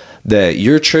is that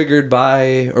you're triggered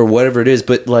by or whatever it is.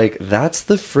 But like that's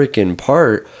the freaking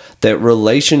part. That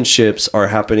relationships are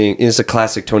happening. It's a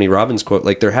classic Tony Robbins quote.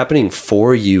 Like they're happening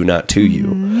for you, not to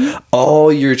you.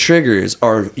 All your triggers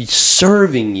are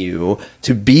serving you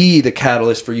to be the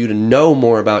catalyst for you to know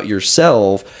more about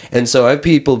yourself. And so I've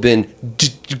people been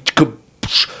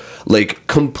like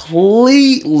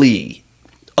completely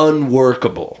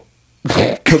unworkable.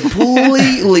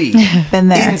 Completely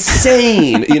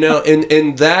insane,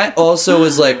 and that also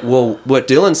is like, well, what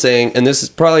Dylan's saying, and this is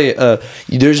probably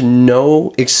there's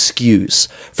no excuse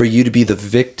for you to be the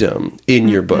victim in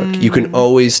your book. You can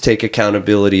always take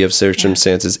accountability of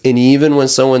circumstances, and even when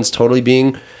someone's totally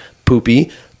being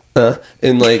poopy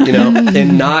and like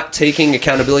and not taking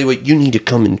accountability, like you need to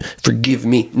come and forgive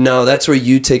me. No, that's where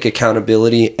you take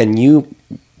accountability and you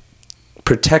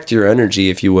protect your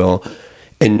energy, if you will,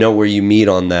 and know where you meet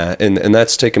on that. And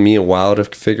that's taken me a while to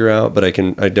figure out, but I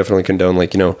definitely condone,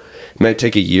 like, it might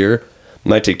take a year, it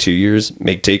might take 2 years,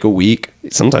 may take a week.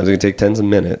 Sometimes it can take tens of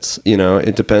minutes.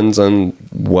 It depends on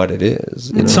what it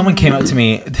is. Someone came up to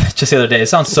me just the other day. It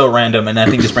sounds so random, and I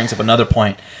think this brings up another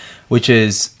point, which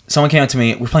is someone came up to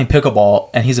me. We're playing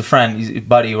pickleball, and he's a friend, he's a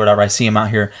buddy or whatever. I see him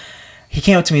out here. He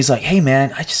came up to me. He's like, hey,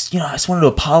 man, I just wanted to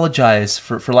apologize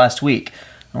for last week.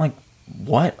 I'm like,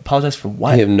 what? Apologize for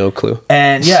what? I have no clue.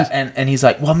 And and he's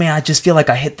like, well, man, I just feel like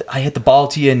I hit the ball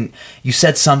to you, and you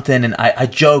said something, and I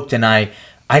joked, and I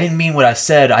didn't mean what I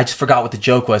said. I just forgot what the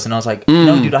joke was. And I was like,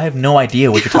 no, dude, I have no idea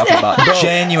what you're talking about.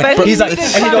 Genuine. He's like,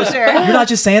 and he goes, you're not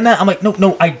just saying that? I'm like,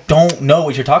 no, I don't know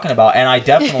what you're talking about, and I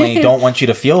definitely don't want you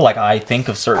to feel like I think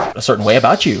a certain way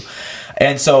about you.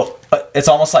 And so it's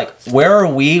almost like, where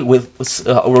are we with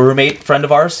a roommate friend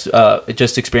of ours,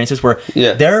 just experiences where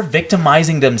they're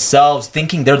victimizing themselves,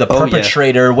 thinking they're the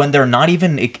perpetrator when they're not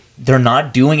even, they're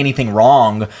not doing anything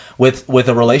wrong with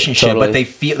a relationship, but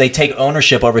they take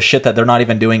ownership over shit that they're not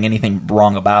even doing anything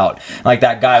wrong about. Like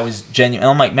that guy was genuine.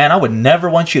 And I'm like, man, I would never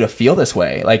want you to feel this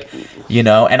way. Like, and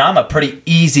I'm a pretty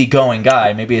easygoing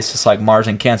guy. Maybe it's just like Mars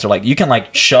and Cancer. Like you can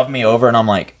like shove me over and I'm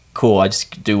like, cool, I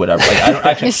just do whatever. Like I don't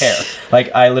actually care. Like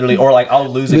I literally, or like I'll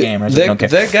lose a game or something.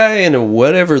 That guy, in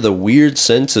whatever the weird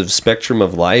sense of spectrum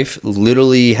of life,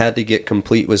 literally had to get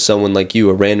complete with someone like you,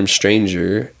 a random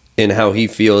stranger, in how he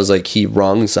feels like he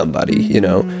wronged somebody,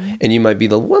 and you might be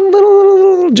the one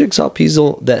little jigsaw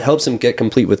puzzle that helps him get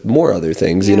complete with more other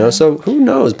things, so who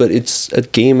knows? But it's a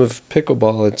game of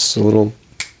pickleball. It's a little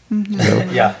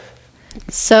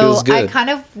So I kind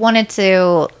of wanted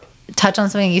to touch on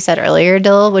something you said earlier,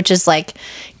 Dill, which is like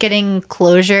getting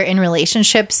closure in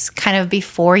relationships kind of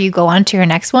before you go on to your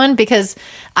next one, because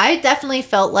I definitely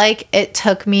felt like it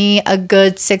took me a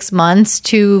good 6 months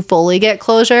to fully get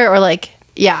closure, or like,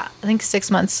 I think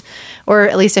 6 months, or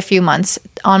at least a few months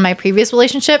on my previous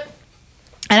relationship.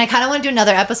 And I kind of want to do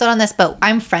another episode on this, but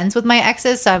I'm friends with my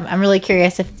exes, so I'm really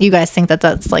curious if you guys think that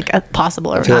that's like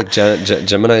possible or I feel not. like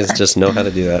Geminis just know how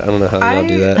to do that. I don't know how y'all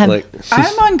do that.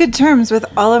 I'm on good terms with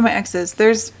all of my exes.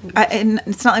 And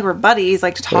it's not like we're buddies,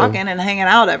 like talking and hanging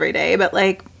out every day, but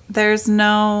like there's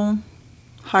no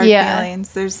hard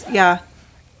feelings.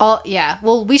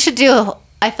 Well, we should do.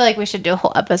 I feel like we should do a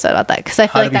whole episode about that because I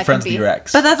feel How to like be that friends can with be. your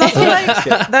ex. But that's also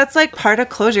like that's like part of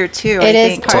closure too. It I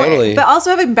is think. part. Totally. But also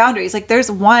having boundaries. Like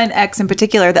there's one ex in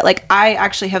particular that like I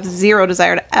actually have zero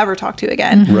desire to ever talk to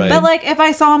again. Mm-hmm. Right. But like if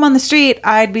I saw him on the street,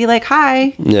 I'd be like,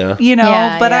 "Hi," Yeah. you know.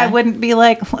 Yeah, but I yeah. wouldn't be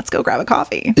like, "Let's go grab a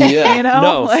coffee." Yeah. you know.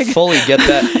 No, Like, fully get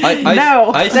that.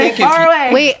 I stay think if far you-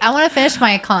 away. Wait, I want to finish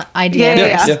my idea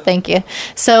Yeah, first. yeah. Thank you.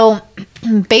 So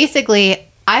basically,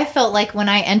 I felt like when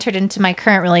I entered into my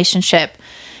current relationship,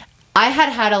 I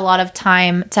had a lot of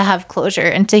time to have closure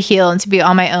and to heal and to be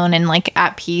on my own and like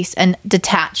at peace and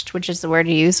detached, which is the word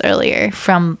you used earlier,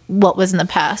 from what was in the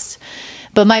past.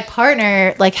 But my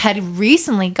partner like had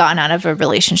recently gotten out of a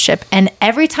relationship, and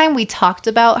every time we talked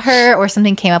about her or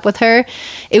something came up with her,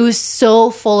 it was so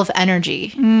full of energy.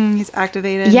 He's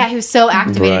activated. Yeah, he was so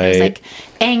activated. It was Right. like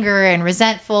anger and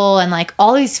resentful and like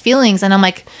all these feelings. And I'm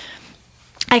like,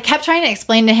 I kept trying to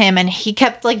explain to him and he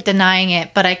kept like denying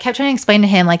it. But I kept trying to explain to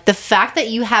him like the fact that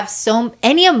you have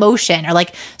any emotion or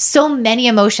like so many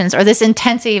emotions or this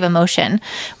intensity of emotion,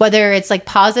 whether it's like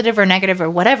positive or negative or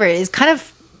whatever, is kind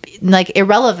of like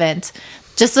irrelevant.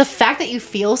 Just the fact that you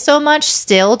feel so much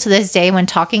still to this day when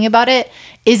talking about it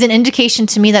is an indication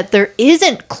to me that there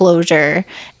isn't closure.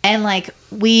 And like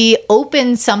we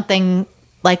opened something,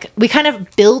 like we kind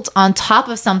of built on top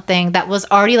of something that was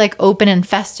already like open and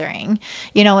festering.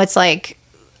 You know, it's like,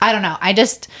 I don't know.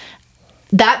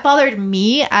 That bothered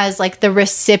me as like the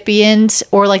recipient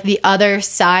or like the other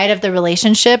side of the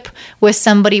relationship with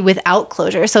somebody without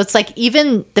closure. So it's like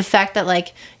even the fact that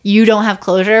like you don't have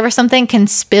closure over something can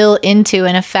spill into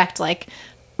and affect like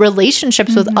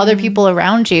relationships with other people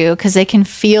around you because they can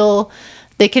feel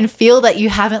that you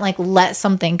haven't like let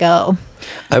something go.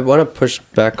 I want to push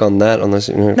back on that. Unless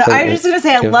No, I was just going to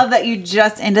say, I love that you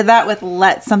just ended that with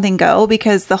let something go,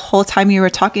 because the whole time you were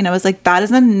talking, I was like, that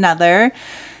is another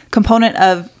component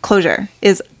of closure,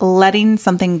 is letting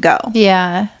something go.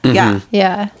 Yeah. Yeah.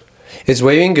 Yeah. It's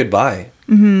waving goodbye.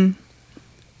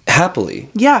 Happily.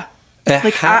 Yeah.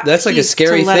 Like, at That's like a peace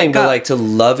scary to let it thing, but go. like to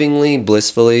lovingly,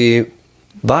 blissfully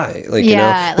bye. Like, you know,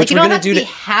 Yeah. Like you don't have to be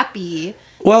happy.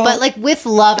 Well, But like with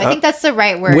love, I think that's the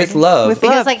right word. with love. With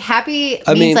Because love. like happy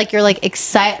means mean- like you're like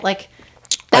excited, like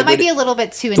that might be a little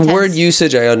bit too The intense. word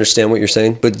usage, I understand what you're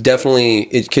saying, but definitely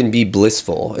it can be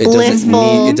blissful. It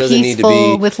Blissful, it doesn't need to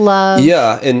peaceful, be with love.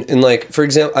 Yeah, and like for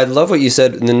example, I love what you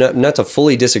said, and not to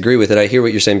fully disagree with it. I hear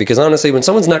what you're saying, because honestly, when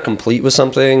someone's not complete with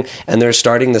something and they're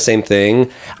starting the same thing,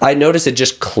 I notice it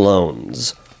just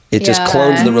clones. It just Yeah.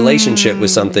 clones the relationship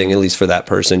with something, at least for that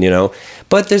person, you know.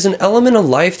 But there's an element of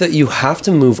life that you have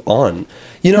to move on.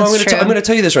 You know, That's true. I'm going to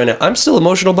tell you this right now. I'm still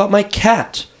emotional about my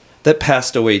cat that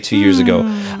passed away 2 years ago.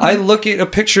 I look at a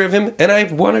picture of him and I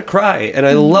want to cry, and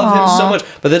I love him so much.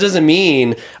 But that doesn't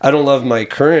mean I don't love my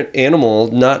current animal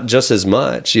not just as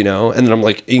much, you know. And then I'm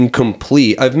like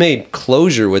incomplete. I've made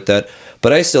closure with that,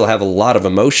 but I still have a lot of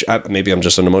emotion. Maybe I'm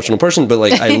just an emotional person, but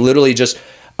like I literally just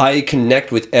I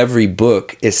connect with every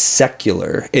book as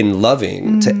secular and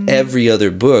loving to every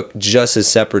other book, just as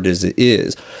separate as it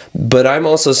is. But I'm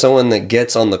also someone that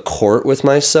gets on the court with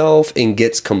myself and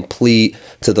gets complete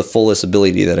to the fullest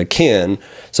ability that I can.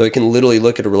 So I can literally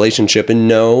look at a relationship and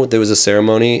know there was a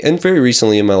ceremony, and very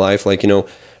recently in my life, like, you know,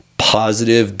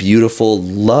 positive, beautiful,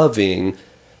 loving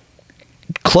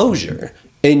closure.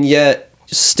 And yet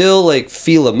still like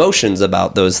feel emotions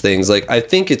about those things. Like I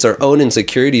think it's our own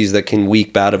insecurities that can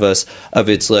weep out of us, of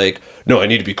it's like, no, I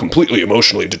need to be completely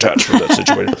emotionally detached from that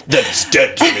situation. That's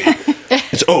dead to me.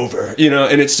 It's over, you know.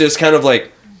 And it's just kind of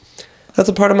like, that's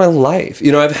a part of my life.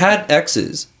 You know, I've had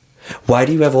exes. Why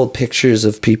do you have old pictures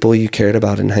of people you cared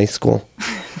about in high school?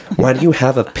 Why do you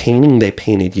have a painting they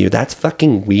painted you? That's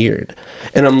fucking weird.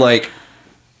 And I'm like,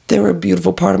 they were a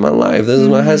beautiful part of my life. This is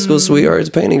my high school sweetheart's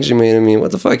paintings she made of me.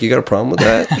 What the fuck? You got a problem with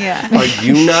that? Yeah. Are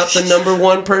you not the number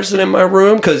one person in my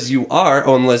room? Because you are,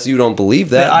 unless you don't believe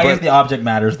that. I guess the object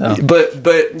matters, though. But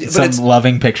Some it's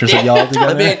loving pictures of y'all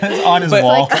together mean, It's on his but-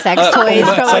 wall. Like sex toys from okay,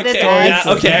 his yeah, ex.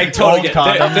 okay, I totally Old get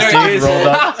condoms, there dude, is rolled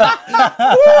up.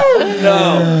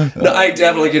 no, I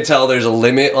definitely can tell there's a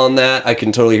limit on that. I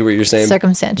can totally hear what you're saying.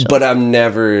 Circumstantial. But I'm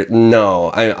never, no,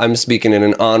 I'm speaking in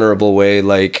an honorable way.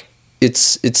 Like,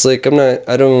 it's like, We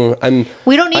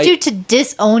don't need I- you to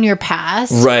disown your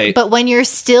past. Right. But when you're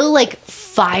still like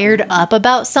fired up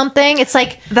about something. It's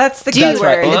like, That's the key Dude,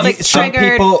 word. Well, It's like some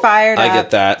triggered, people- fired up. I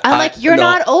get that. I'm like, you're no,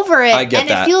 not over it. I get and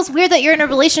that. it feels weird that you're in a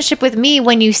relationship with me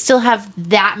when you still have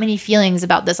that many feelings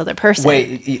about this other person.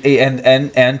 Wait,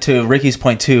 and to Ricky's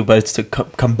point too, but it's to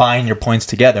combine your points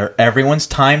together. Everyone's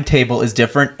timetable is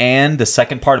different, and the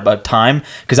second part about time,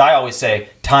 because I always say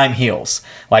time heals.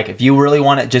 Like if you really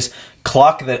want to just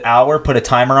clock the hour, put a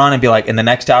timer on, and be like, in the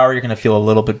next hour you're gonna feel a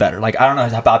little bit better. Like I don't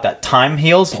know about that. Time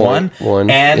heals. One,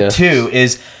 and yeah. two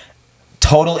is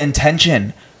total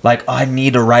intention. Like, I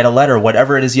need to write a letter,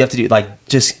 whatever it is you have to do. Like,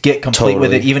 just get complete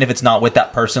with it, Totally. even if it's not with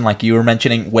that person, like you were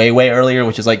mentioning way earlier,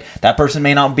 which is like, that person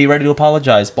may not be ready to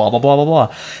apologize, blah, blah, blah, blah,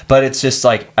 blah. But it's just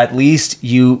like, at least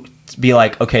you be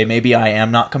like, okay, maybe I am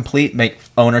not complete. Make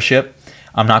ownership.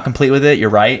 I'm not complete with it.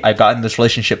 You're right. I got in this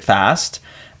relationship fast.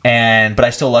 But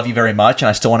I still love you very much, and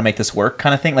I still want to make this work,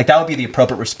 kind of thing. Like that would be the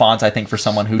appropriate response, I think, for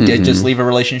someone who did just leave a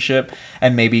relationship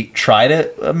and maybe try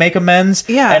to make amends,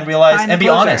 and realize find and the be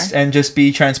closure. honest and just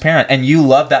be transparent. And you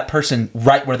love that person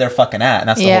right where they're fucking at, and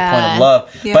that's the whole point of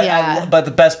love. Yeah. But Yeah. but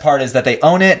the best part is that they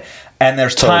own it, and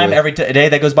there's time Totally. every day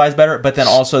that goes by is better. But then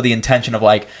also the intention of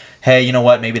like, hey, you know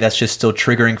what? Maybe that's just still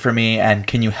triggering for me, and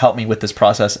can you help me with this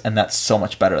process? And that's so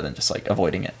much better than just like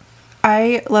avoiding it.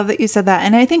 I love that you said that.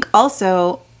 And I think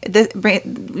also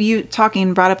you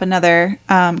talking brought up another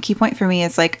key point for me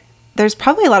is like, there's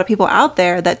probably a lot of people out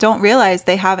there that don't realize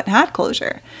they haven't had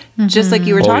closure, just like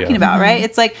you were talking yeah. about, right?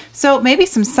 It's like, so maybe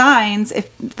some signs, if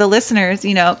the listeners,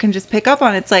 can just pick up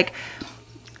on it, it's like,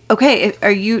 okay,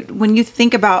 when you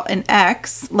think about an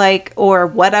ex, like, or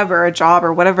whatever, a job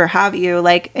or whatever have you,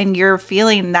 like, and you're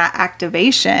feeling that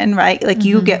activation, right? Like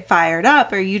you get fired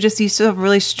up, or you still have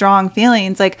really strong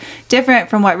feelings, like different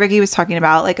from what Ricky was talking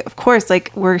about. Like, of course,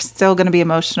 like we're still going to be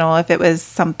emotional if it was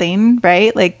something,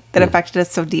 right? Like that affected us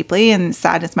so deeply, and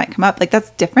sadness might come up. Like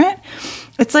that's different.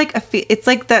 It's like it's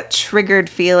like that triggered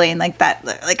feeling, like that,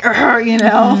 like, like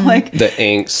The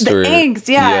angst. the angst,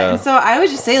 yeah. And so I would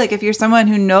just say, like, if you're someone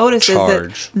who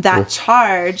notices that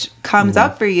charge comes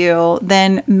up for you,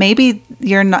 then maybe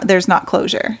there's not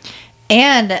closure.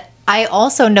 And I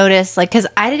also noticed, like, because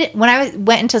when I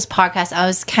went into this podcast, I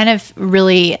was kind of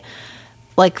really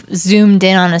like zoomed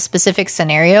in on a specific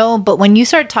scenario. But when you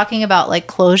started talking about like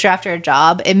closure after a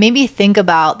job, it made me think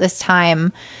about this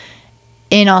time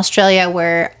in Australia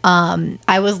where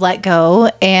I was let go,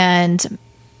 and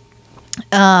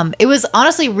it was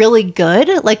honestly really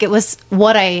good. Like it was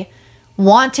what I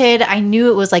wanted. I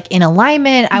knew it was like in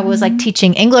alignment. I was like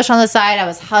teaching English on the side. I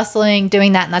was hustling,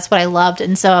 doing that, and that's what I loved.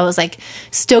 And so I was like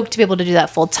stoked to be able to do that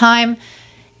full time.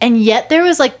 And yet there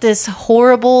was like this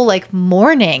horrible like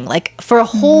morning. Like for a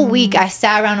whole week I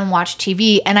sat around and watched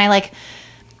TV, and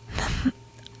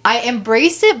I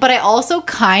embraced it, but I also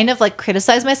kind of like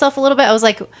criticized myself a little bit. I was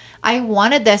like, I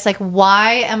wanted this. Like,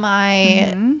 why am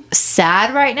I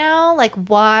sad right now? Like,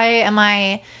 why am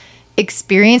I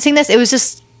experiencing this? It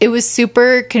was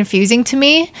super confusing to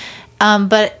me.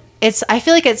 But I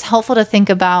feel like it's helpful to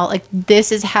think about like,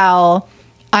 this is how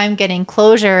I'm getting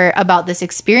closure about this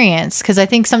experience. Cause I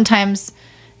think sometimes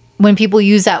when people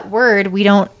use that word, we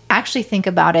don't actually think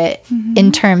about it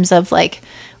in terms of like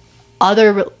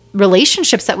other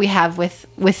relationships that we have with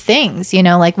things,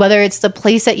 like whether it's the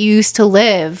place that you used to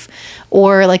live,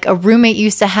 or like a roommate you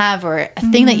used to have, or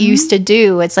a thing that you used to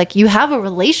do. It's like you have a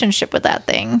relationship with that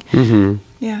thing.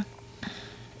 Yeah.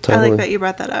 Totally. I like that you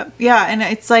brought that up. Yeah. And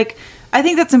it's like, I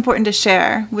think that's important to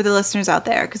share with the listeners out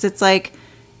there, because it's like,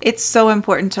 it's so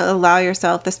important to allow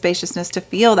yourself the spaciousness to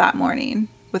feel that morning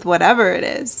with whatever it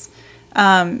is.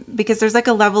 Because there's like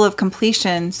a level of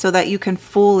completion so that you can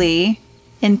fully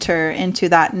enter into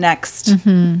that next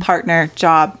partner,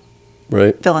 job,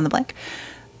 Right. fill in the blank.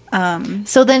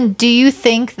 So then do you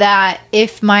think that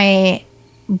if my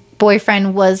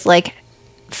boyfriend was like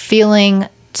feeling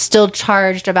still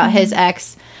charged about his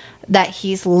ex, that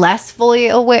he's less fully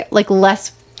aware, like less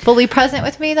fully present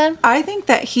with me then? I think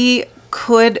that he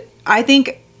could, I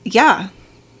think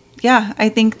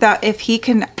that if he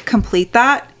can complete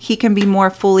that, he can be more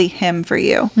fully him for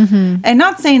you. And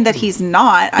not saying that he's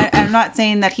not. I'm not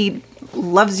saying that he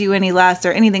loves you any less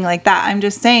or anything like that. I'm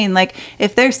just saying, like,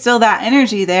 if there's still that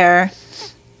energy there,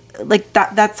 like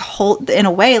that's in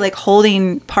a way like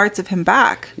holding parts of him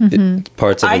back.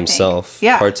 Parts of I think. himself.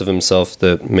 Yeah. Parts of himself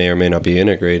that may or may not be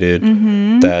integrated.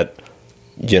 That,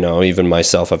 even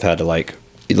myself, I've had to like,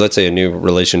 let's say a new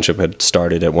relationship had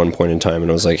started at one point in time, and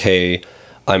I was like, hey,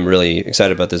 I'm really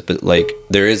excited about this, but like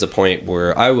there is a point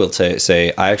where I will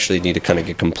say I actually need to kind of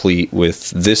get complete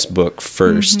with this book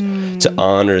first to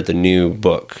honor the new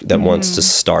book that wants to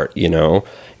start,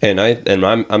 And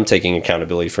I'm taking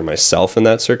accountability for myself in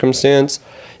that circumstance,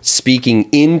 speaking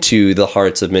into the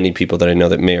hearts of many people that I know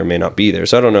that may or may not be there.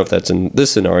 So I don't know if that's in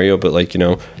this scenario, but like, you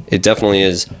know, it definitely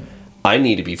is. I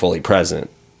need to be fully present,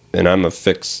 and I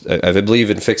believe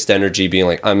in fixed energy, being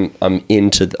like, I'm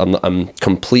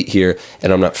complete here,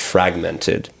 and I'm not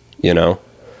fragmented, you know?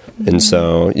 And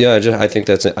so, yeah, I think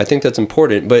that's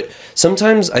important. But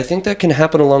sometimes I think that can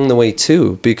happen along the way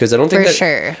too, because I don't think For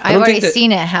sure. I've already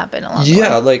seen it happen along the way.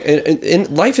 Yeah, like, and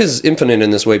life is infinite in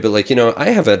this way. But like, you know, I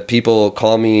have had people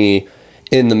call me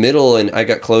in the middle, and I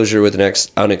got closure with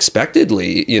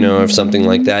unexpectedly, you know, or something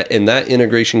like that. And that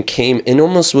integration came and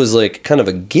almost was like kind of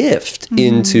a gift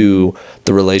into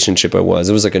the relationship It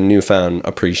was like a newfound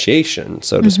appreciation,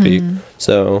 so to speak.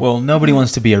 So, Well, nobody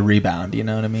wants to be a rebound, you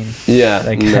know what I mean? yeah,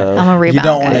 Like, no, I'm a rebound. you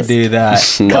don't want to guys. do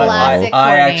that. No. Classic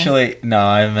I Courtney. actually, no,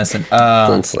 I'm missing.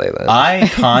 don't say that. I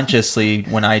consciously,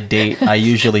 when I date, I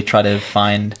usually try to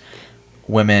find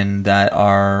women that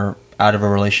are out of a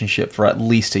relationship for at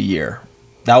least a year.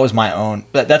 That was my own.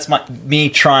 That's me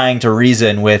trying to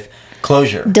reason with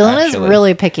closure. Dylan actually. is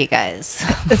really picky, guys.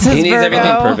 This is He needs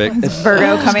everything perfect. It's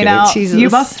Virgo coming kidding. out. Jesus. You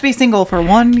must be single for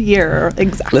 1 year.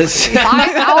 Exactly. Let's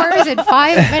 5 hours and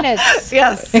 5 minutes.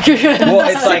 Yes. Well,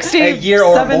 it's like a year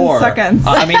or 67 more. seconds.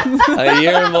 I mean, a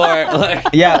year more. Like,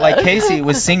 yeah, like Casey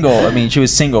was single. I mean, she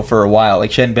was single for a while.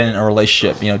 Like she hadn't been in a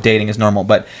relationship. You know, dating is normal,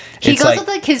 but He it's goes with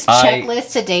like his I-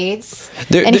 checklist to dates,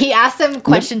 There- and there- he asks them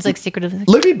questions like secretively.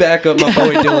 let me back up my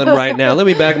boy Dylan right now. Let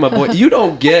me back up my boy. You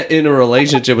don't get in a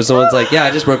relationship with someone's like, yeah,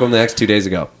 I just broke up with the ex 2 days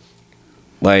ago.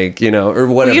 Like, you know, or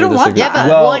whatever. you don't the want Yeah, circum- but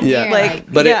Well, 1 yeah. year, Like,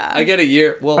 like, But Yeah. I get a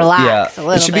year. Well, relax yeah. a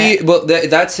little it should bit. be well.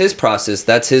 That's his process.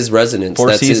 That's his resonance. 4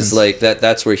 that's seasons. his like that.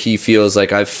 That's where he feels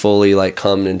like I've fully like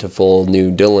come into full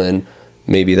new Dylan.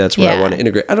 Maybe that's where I Yeah. want to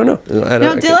integrate. I don't know. I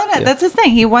No, don't, Dylan, yeah. that's his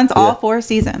thing. He wants all Yeah. 4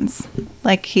 seasons.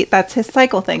 Like that's his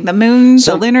cycle thing. The moon,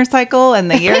 Some- the lunar cycle, and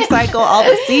the year cycle, all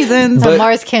the seasons. The But-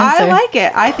 Mars Cancer. I like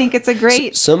it. I think it's a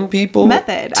great Some people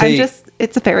method. take-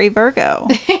 It's a very Virgo.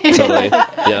 Totally.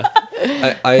 Yeah.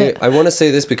 I want to say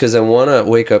this because I want to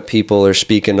wake up people or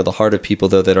speak into the heart of people,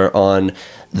 though, that are on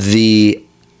the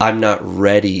I'm not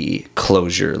ready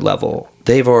closure level.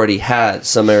 They've already had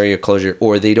some area of closure,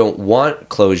 or they don't want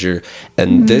closure.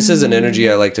 And this is an energy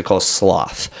I like to call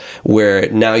sloth, where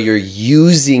now you're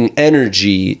using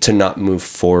energy to not move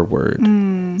forward.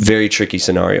 Very tricky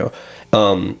scenario.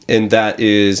 And that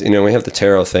is, you know, we have the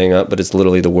tarot thing up, but it's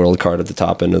literally the world card at the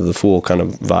top end of the Fool kind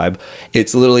of vibe.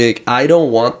 It's literally like, I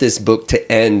don't want this book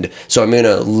to end, so I'm going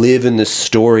to live in this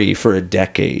story for a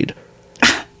decade.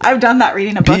 I've done that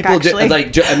reading a book, actually.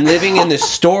 I'm living in this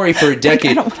story for a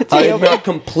decade. don't want it to be I'm over. not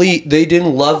complete. They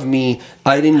didn't love me.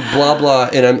 I didn't blah blah.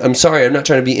 And I'm sorry. I'm not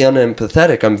trying to be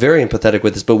unempathetic. I'm very empathetic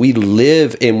with this. But we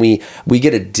live and we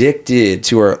get addicted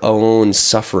to our own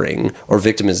suffering or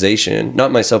victimization.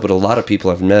 Not myself, but a lot of people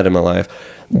I've met in my life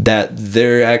that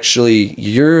they're actually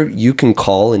you can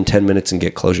call in 10 minutes and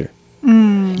get closure.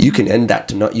 You can end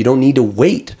that you don't need to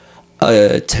wait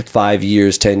 5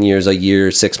 years, 10 years, a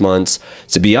year, 6 months.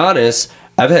 To be honest,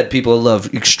 I've had people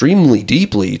love extremely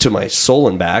deeply to my soul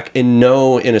and back and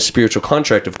know in a spiritual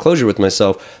contract of closure with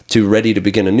myself to ready to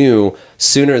begin anew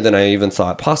sooner than I even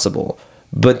thought possible.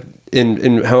 But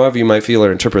in however you might feel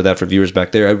or interpret that for viewers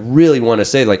back there, I really want to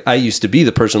say, like, I used to be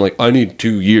the person like, I need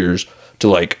 2 years to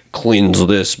like cleanse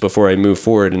this before I move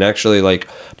forward. And actually, like,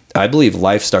 I believe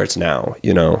life starts now,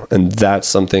 you know, and that's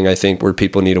something I think where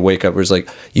people need to wake up, where it's like,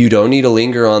 you don't need to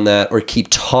linger on that or keep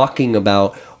talking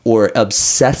about or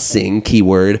obsessing,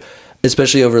 keyword,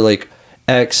 especially over like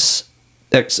ex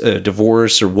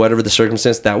divorce or whatever the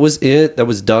circumstance. That was it. That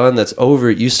was done. That's over.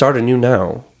 You start anew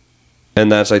now. And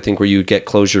that's, I think, where you get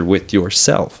closure with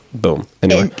yourself. Boom.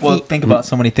 Anyway. Well, think about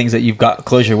so many things that you've got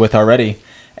closure with already,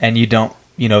 and you don't.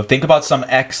 You know, think about some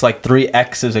ex like 3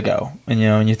 X's ago, and you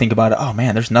know, and you think about it. Oh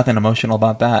man, there's nothing emotional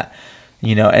about that.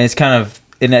 You know, and it's kind of,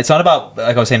 and it's not about,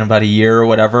 like I was saying, about a year or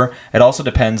whatever. It also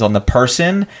depends on the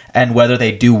person and whether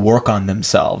they do work on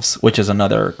themselves, which is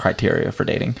another criteria for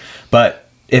dating. But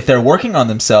if they're working on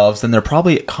themselves, then they're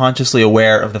probably consciously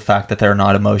aware of the fact that they're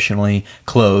not emotionally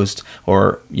closed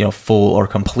or, you know, full or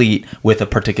complete with a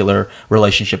particular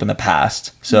relationship in the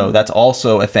past. So that's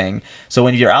also a thing. So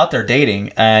when you're out there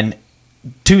dating, and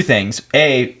 2 things: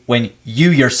 A, when you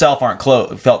yourself aren't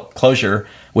felt closure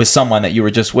with someone that you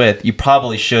were just with, you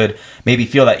probably should maybe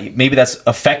feel that maybe that's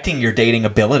affecting your dating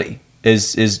ability,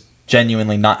 is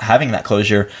genuinely not having that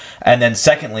closure. And then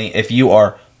secondly, if you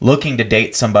are looking to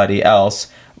date somebody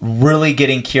else, really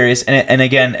getting curious, and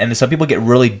again, and some people get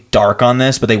really dark on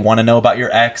this, but they want to know about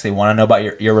your ex, they want to know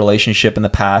about your relationship in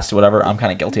the past, whatever. I'm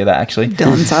kind of guilty of that, actually.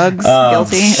 Dylan Suggs,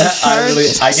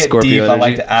 guilty. I get Scorpio deep. energy. I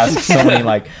like to ask so many,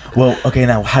 like, well, okay,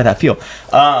 now how did that feel?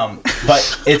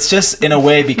 But it's just in a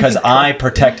way because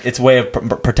it's a way of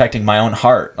protecting my own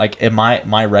heart. Like, am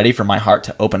I ready for my heart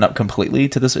to open up completely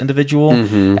to this individual,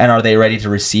 and are they ready to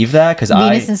receive that? Because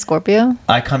Venus and Scorpio.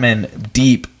 I come in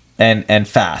deep and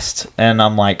fast, and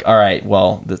I'm like, all right,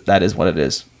 well, that is what it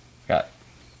is. Got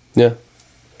Yeah.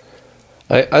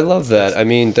 I love that. I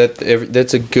mean,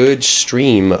 that's a good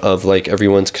stream of like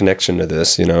everyone's connection to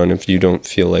this, you know, and if you don't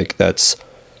feel like that's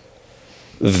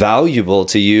valuable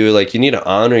to you, like you need to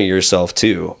honor yourself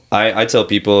too. I tell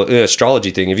people,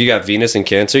 astrology thing, if you got Venus in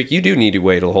Cancer, you do need to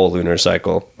wait a whole lunar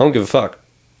cycle. I don't give a fuck.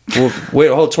 Well, wait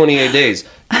a whole 28 days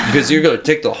because you're going to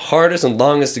take the hardest and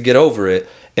longest to get over it.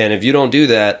 And if you don't do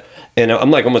that, and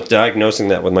I'm like almost diagnosing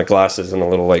that with my glasses and a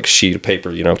little like sheet of paper,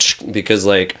 you know, because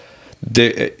like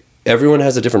everyone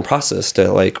has a different process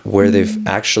to like where they've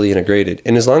actually integrated.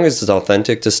 And as long as it's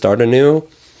authentic to start anew,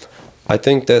 I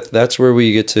think that's where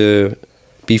we get to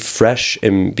be fresh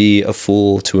and be a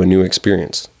fool to a new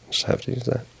experience. Just have to use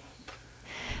that.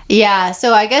 Yeah.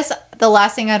 So I guess the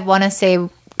last thing I'd want to say,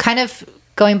 kind of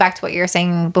going back to what you were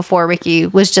saying before, Ricky,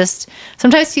 was just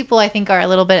sometimes people I think are a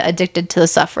little bit addicted to the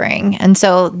suffering. And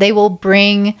so they will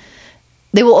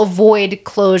avoid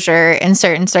closure in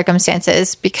certain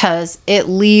circumstances because it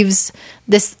leaves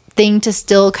this thing to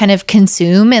still kind of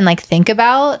consume and like think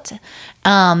about.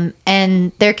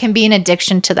 And there can be an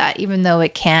addiction to that, even though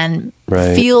it can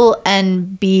feel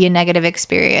and be a negative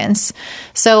experience.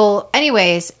 So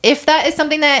anyways, if that is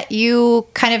something that you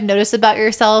kind of notice about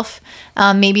yourself,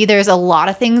 maybe there's a lot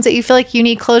of things that you feel like you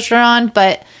need closure on,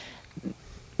 but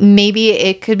maybe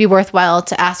it could be worthwhile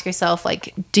to ask yourself,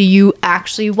 like, do you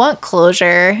actually want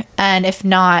closure? And if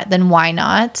not, then why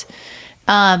not?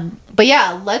 But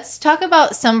yeah, let's talk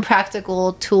about some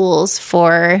practical tools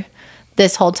for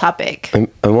this whole topic.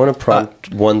 I want to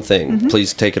prompt one thing.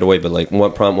 Please take it away. But like,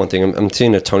 one thing. I'm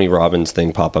seeing a Tony Robbins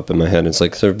thing pop up in my head. It's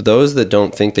like, so for those that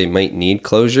don't think they might need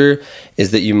closure,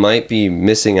 is that you might be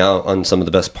missing out on some of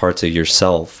the best parts of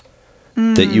yourself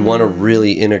that you want to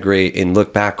really integrate and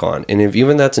look back on. And if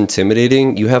even that's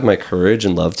intimidating, you have my courage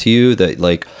and love to you that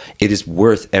like it is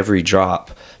worth every drop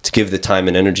to give the time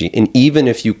and energy. And even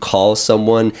if you call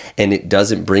someone and it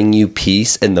doesn't bring you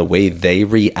peace in the way they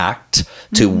react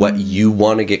to what you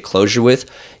want to get closure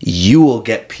with, you will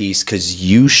get peace because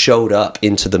you showed up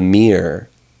into the mirror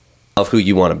of who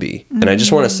you want to be. And I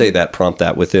just want to say that, prompt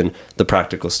that within the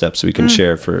practical steps we can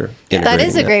share for integrating That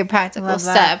is a great practical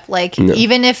step. Like, Yeah.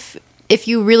 even if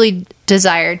you really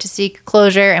desire to seek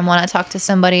closure and want to talk to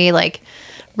somebody, like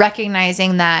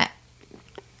recognizing that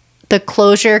the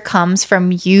closure comes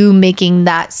from you making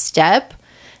that step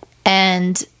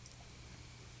and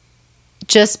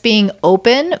just being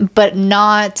open, but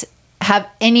not have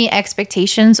any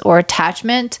expectations or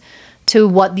attachment to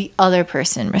what the other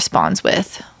person responds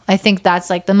with. I think that's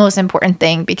like the most important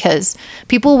thing, because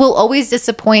people will always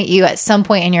disappoint you at some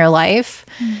point in your life.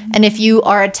 And if you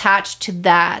are attached to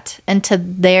that and to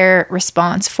their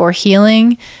response for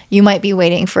healing, you might be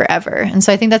waiting forever. And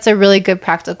so I think that's a really good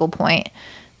practical point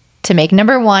to make.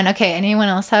 Number one. Okay, anyone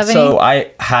else have any? So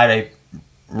I had a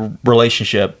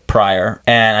relationship prior,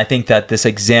 and I think that this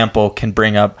example can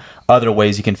bring up other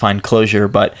ways you can find closure.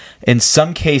 But in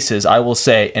some cases, I will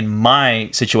say in my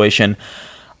situation,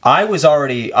 I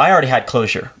already had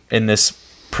closure in this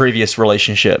previous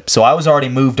relationship. So I was already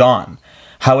moved on.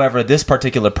 However, this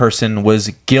particular person was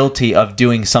guilty of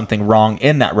doing something wrong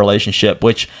in that relationship,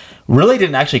 which really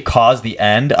didn't actually cause the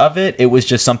end of it. It was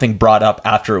just something brought up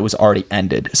after it was already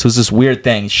ended. So it was this weird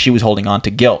thing. She was holding on to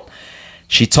guilt.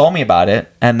 She told me about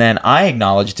it, and then I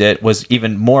acknowledged it, was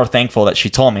even more thankful that she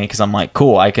told me, because I'm like,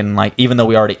 cool, I can, like, even though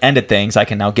we already ended things, I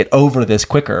can now get over this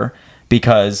quicker,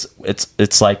 because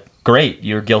it's like, great,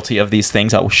 you're guilty of these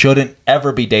things. I shouldn't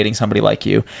ever be dating somebody like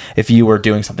you if you were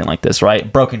doing something like this,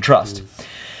 right? Broken trust.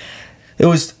 It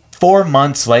was 4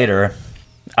 months later,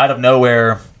 out of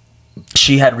nowhere,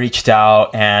 she had reached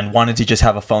out and wanted to just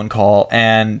have a phone call.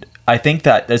 And I think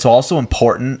that it's also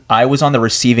important. I was on the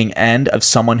receiving end of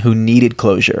someone who needed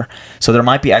closure. So there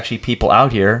might be actually people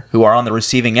out here who are on the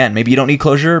receiving end. Maybe you don't need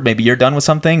closure. Maybe you're done with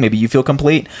something. Maybe you feel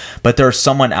complete. But there's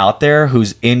someone out there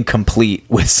who's incomplete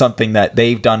with something that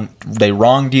they've done. They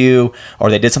wronged you, or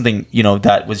they did something,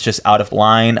 that was just out of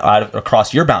line,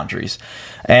 across your boundaries.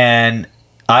 And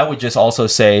I would just also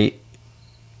say,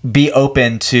 be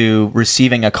open to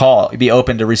receiving a call. Be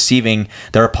open to receiving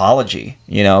their apology.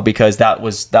 you know, because that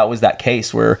was that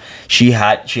case where she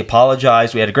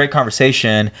apologized. We had a great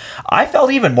conversation. I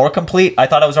felt even more complete. I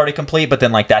thought I was already complete, but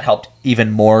then like that helped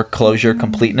even more closure,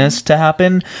 completeness to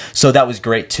happen. So that was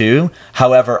great too.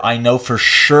 However, I know for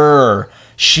sure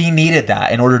she needed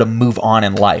that in order to move on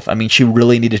in life. I mean, she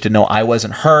really needed to know I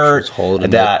wasn't hurt,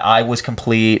 that I was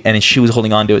complete, and she was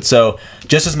holding on to it. So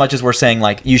just as much as we're saying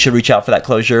like you should reach out for that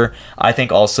closure, I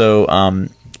think also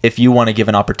if you want to give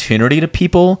an opportunity to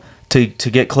people to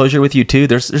get closure with you too,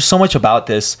 there's so much about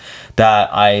this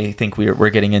that I think we're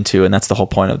getting into, and that's the whole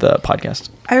point of the podcast.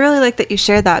 I really like that you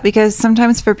shared that, because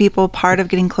sometimes for people, part of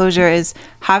getting closure is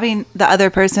having the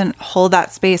other person hold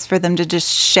that space for them to just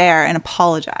share and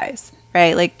apologize.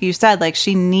 Right? Like you said, like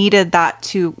she needed that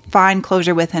to find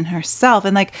closure within herself.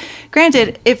 And like,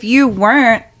 granted, if you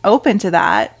weren't open to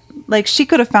that, like she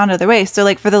could have found other ways. So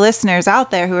like for the listeners out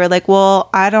there who are like, well,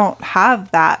 I don't have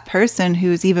that person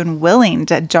who's even willing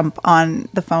to jump on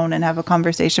the phone and have a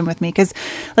conversation with me. Cause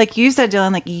like you said,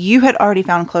 Dylan, like you had already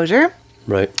found closure.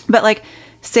 Right. But like,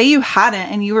 say you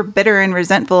hadn't and you were bitter and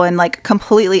resentful and like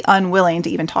completely unwilling to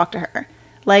even talk to her.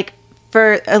 Like,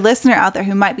 for a listener out there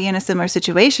who might be in a similar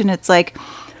situation, it's like,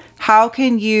 how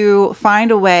can you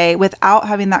find a way without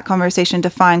having that conversation to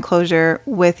find closure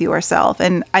with yourself?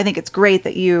 And I think it's great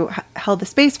that you held the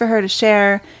space for her to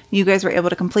share. You guys were able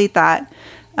to complete that.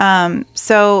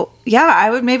 So yeah, I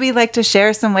would maybe like to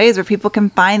share some ways where people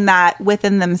can find that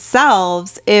within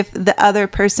themselves if the other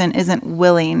person isn't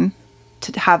willing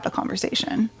to have the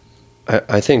conversation.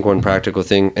 I think one practical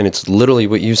thing, and it's literally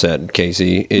what you said,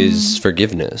 Casey, is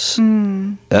forgiveness.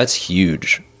 That's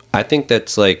huge. I think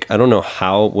that's like, I don't know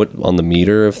what on the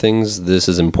meter of things this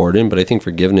is important, but I think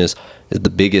forgiveness is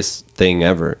the biggest thing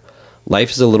ever.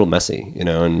 Life is a little messy, you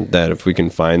know, and that if we can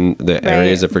find the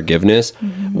areas of forgiveness,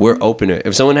 we're open to it.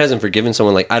 If someone hasn't forgiven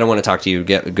someone, like, I don't want to talk to you,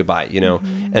 goodbye, you know,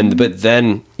 but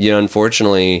then, you know,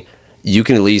 unfortunately, you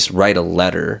can at least write a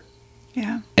letter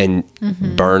and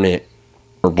burn it.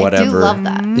 Or whatever. I do love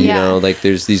that. You know, like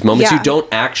there's these moments you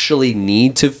don't actually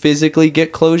need to physically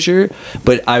get closure,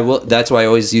 but that's why I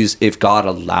always use if God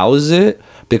allows it,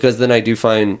 because then I do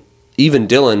find even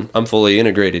Dylan, I'm fully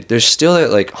integrated. There's still that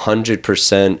like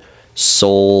 100%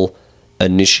 soul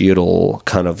initiatal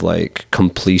kind of like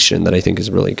completion that I think is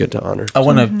really good to honor. I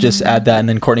want to just add that, and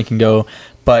then Courtney can go,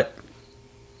 but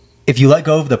if you let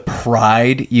go of the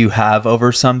pride you have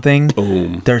over something,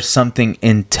 there's something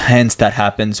intense that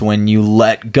happens when you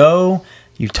let go.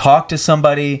 You talk to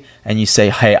somebody and you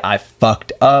say, hey, I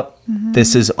fucked up.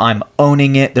 I'm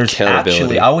owning it. There's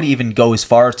actually, I would even go as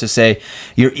far as to say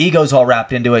your ego's all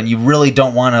wrapped into it and you really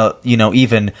don't want to, you know,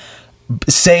 even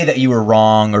say that you were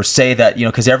wrong or say that, you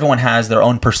know, because everyone has their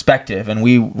own perspective and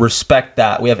we respect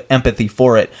that. We have empathy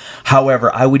for it.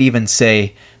 However, I would even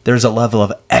say there's a level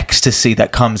of ecstasy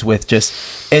that comes with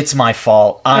just, it's my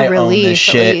fault. I own this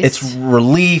shit. It's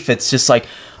relief. It's just like,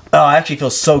 oh, I actually feel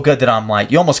so good that I'm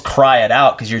like, you almost cry it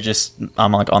out because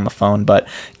I'm like on the phone, but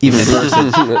even in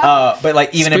person. But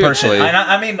like even in person.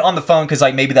 I mean on the phone because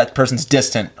like maybe that person's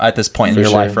distant at this point in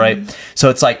your life, right?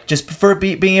 So it's like just for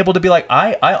being able to be like,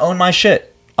 I own my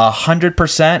shit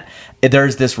 100%.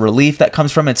 There's this relief that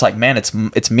comes from it. It's like, man,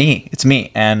 it's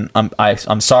me, and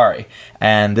I'm sorry,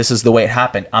 and this is the way it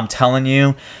happened. I'm telling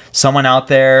you, someone out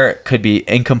there could be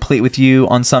incomplete with you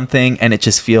on something, and it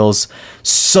just feels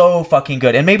so fucking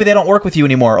good. And maybe they don't work with you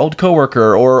anymore, old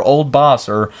coworker or old boss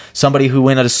or somebody who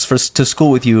went to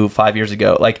school with you 5 years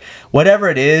ago. Like whatever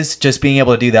it is, just being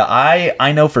able to do that.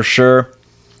 I know for sure.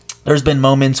 There's been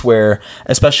moments where,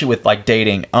 especially with like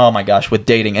dating, oh my gosh, with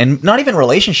dating and not even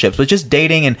relationships, but just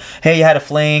dating and hey, you had a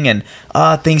fling and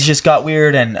things just got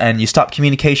weird and you stopped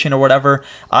communication or whatever.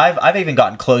 I've even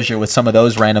gotten closure with some of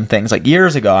those random things. Like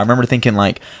years ago, I remember thinking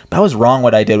like, that was wrong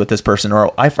what I did with this person,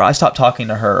 or I stopped talking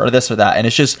to her or this or that. And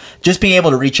it's just being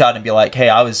able to reach out and be like, hey,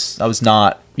 I was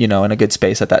not, you know, in a good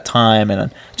space at that time. And I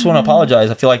just want to apologize.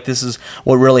 I feel like this is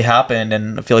what really happened.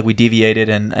 And I feel like we deviated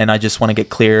and I just want to get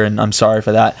clear and I'm sorry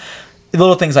for that.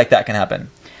 Little things like that can happen.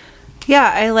 Yeah,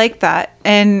 I like that.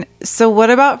 And so what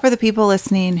about for the people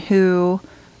listening who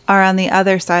are on the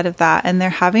other side of that and they're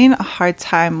having a hard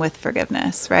time with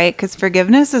forgiveness, right? Because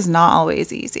forgiveness is not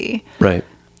always easy. Right.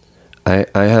 I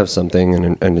have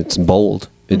something and it's bold.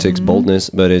 It takes boldness,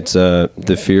 but it's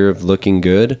the fear of looking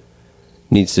good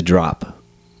needs to drop.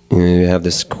 You have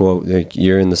this quote, like,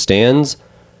 you're in the stands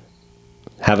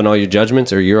having all your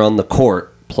judgments, or you're on the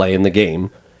court playing the game.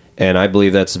 And I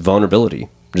believe that's vulnerability.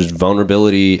 Just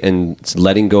vulnerability and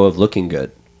letting go of looking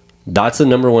good. That's the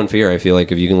number one fear. I feel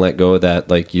like if you can let go of that,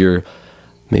 like you're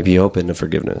maybe open to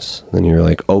forgiveness. Then you're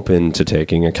like open to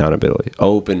taking accountability,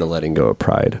 open to letting go of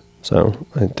pride. So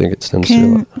I think it stems through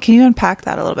a lot. Can you unpack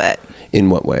that a little bit? In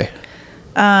what way?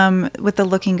 With the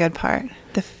looking good part.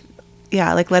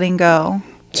 Like letting go.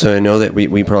 So I know that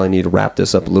we probably need to wrap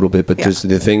this up a little bit, but just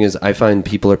the thing is, I find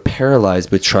people are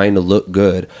paralyzed with trying to look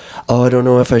good. Oh, I don't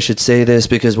know if I should say this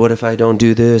because what if I don't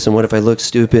do this, and what if I look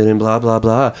stupid, and blah blah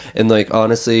blah. And like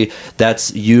honestly,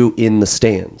 that's you in the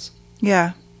stands.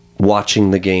 Yeah.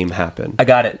 Watching the game happen. I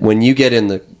got it. When you get in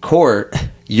the court,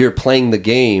 you're playing the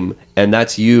game, and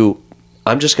that's you.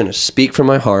 I'm just going to speak from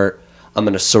my heart. I'm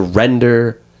going to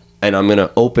surrender, and I'm going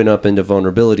to open up into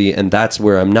vulnerability, and that's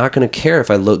where I'm not going to care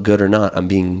if I look good or not. I'm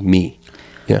being me.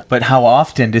 Yeah. But how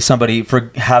often does somebody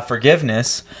have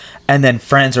forgiveness, and then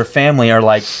friends or family are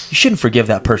like, you shouldn't forgive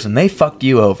that person. They fucked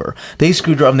you over. They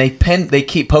screwed you up. And they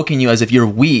keep poking you as if you're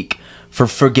weak for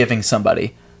forgiving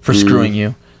somebody for screwing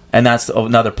you. And that's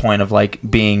another point of like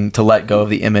to let go of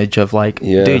the image of like,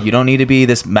 dude, you don't need to be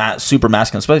this super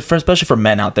masculine, especially for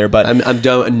men out there. But I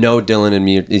know Dylan and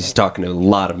me, he's talking to a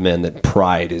lot of men that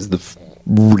pride is the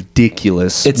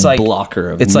ridiculous blocker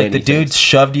of it's like the things. dude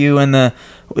shoved you in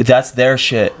that's their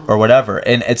shit or whatever.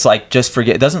 And it's like, just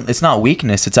forget. It's not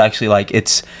weakness. It's actually like,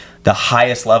 it's the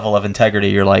highest level of integrity.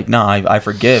 You're like, no, I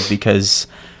forgive because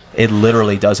it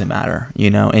literally doesn't matter,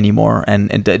 anymore. And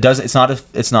it's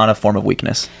not a form of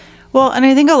weakness. Well, and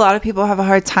I think a lot of people have a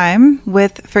hard time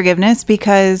with forgiveness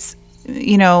because,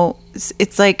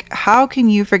 it's like, how can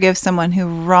you forgive someone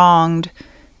who wronged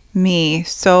me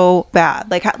so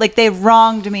bad? Like they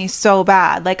wronged me so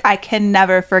bad. Like I can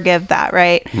never forgive that.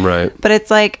 Right. Right. But it's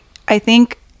like, I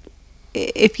think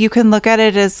if you can look at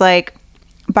it as like,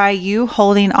 by you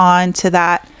holding on to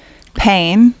that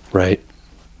pain, right,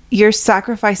 you're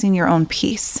sacrificing your own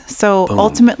peace. So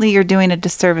ultimately you're doing a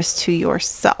disservice to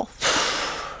yourself.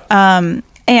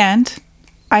 And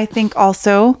I think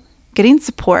also getting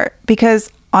support, because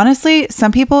honestly,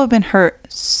 some people have been hurt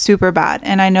super bad.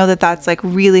 And I know that that's like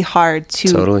really hard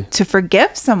to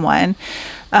forgive someone.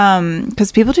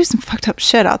 'Cause people do some fucked up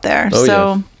shit out there.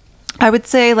 I would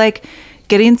say like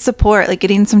getting support, like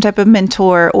getting some type of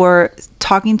mentor or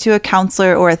talking to a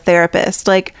counselor or a therapist,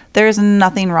 like there's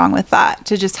nothing wrong with that,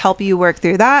 to just help you work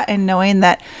through that, and knowing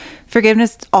that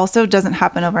forgiveness also doesn't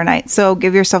happen overnight. So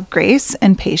give yourself grace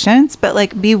and patience, but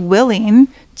like be willing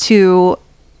to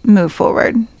move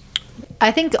forward.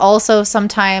 I think also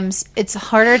sometimes it's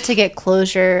harder to get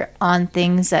closure on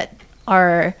things that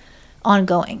are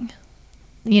ongoing.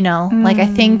 Like I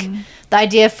think the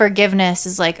idea of forgiveness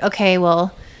is like, okay,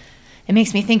 well, it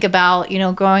makes me think about,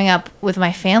 growing up with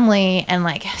my family and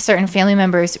like certain family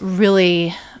members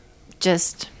really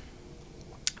just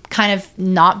kind of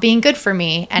not being good for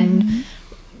me and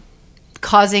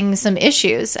causing some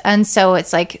issues. And so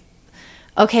it's like,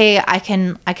 okay, I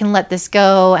can let this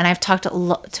go. And I've talked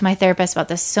to my therapist about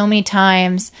this so many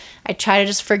times. I try to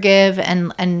just forgive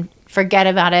and forget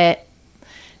about it.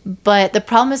 But the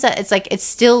problem is that it's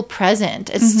still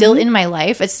present. It's still in my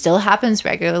life. It still happens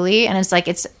regularly. And it's like,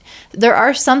 there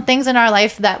are some things in our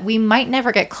life that we might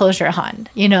never get closure on,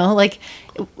 like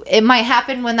it might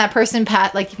happen when that person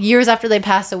like years after they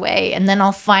pass away. And then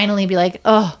I'll finally be like,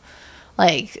 oh,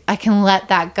 like I can let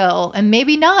that go. And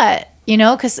maybe not,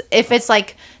 cause if it's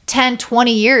like 10,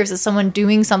 20 years of someone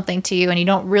doing something to you and you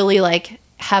don't really like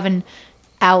have an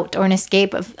out or an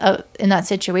escape of in that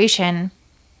situation,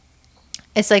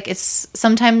 it's like, it's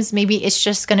sometimes maybe it's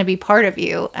just going to be part of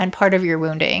you and part of your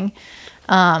wounding.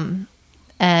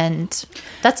 And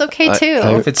that's okay too.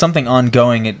 If it's something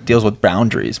ongoing, it deals with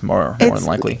boundaries more than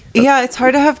likely. Yeah. It's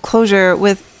hard to have closure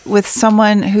with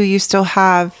someone who you still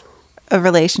have a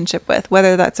relationship with,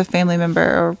 whether that's a family member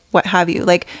or what have you.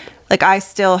 Like I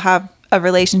still have a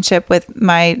relationship with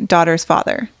my daughter's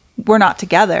father. We're not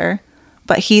together,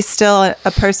 but he's still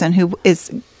a person who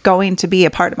is going to be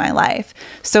a part of my life.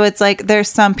 So it's like there's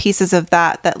some pieces of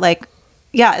that like,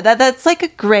 yeah, that's like a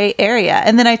gray area.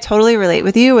 And then I totally relate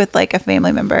with you with like a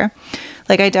family member.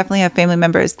 Like I definitely have family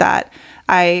members that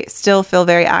I still feel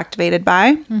very activated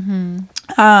by.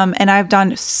 And I've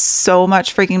done so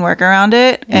much freaking work around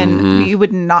it, and you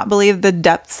would not believe the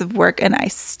depths of work, and I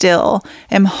still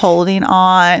am holding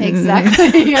on. Exactly.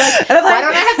 You're like, and I'm why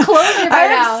don't I have closure by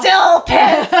now? I'm still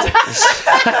pissed.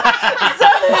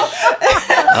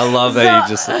 I love that you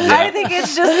just I think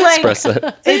it's just like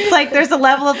it's like there's a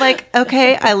level of like,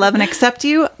 okay, I love and accept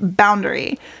you,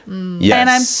 boundary.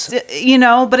 Yes. And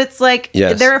I'm but it's like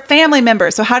they're a family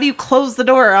member, so how do you close the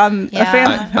door on a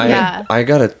family? I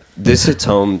gotta, this hits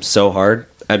home so hard.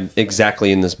 I'm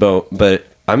exactly in this boat, but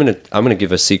I'm gonna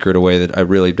give a secret away that I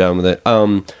really done with it.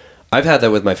 I've had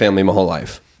that with my family my whole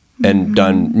life. and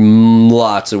done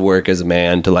lots of work as a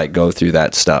man to like go through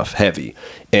that stuff heavy.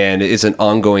 And it's an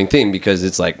ongoing thing because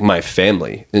it's like my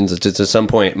family. And to some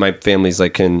point, my family's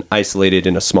like isolated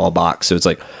in a small box. So it's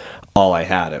like all I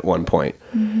had at one point.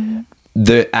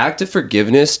 The act of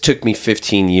forgiveness took me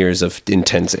 15 years of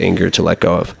intense anger to let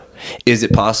go of. Is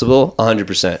it possible?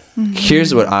 100%.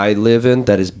 Here's what I live in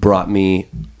that has brought me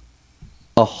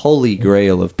a holy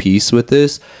grail of peace with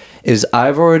this is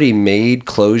I've already made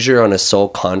closure on a soul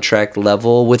contract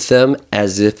level with them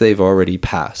as if they've already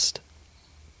passed.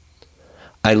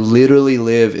 I literally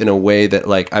live in a way that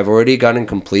like I've already gotten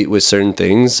complete with certain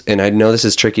things, and I know this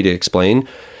is tricky to explain,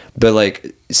 but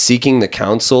like seeking the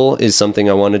counsel is something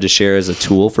I wanted to share as a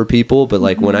tool for people. But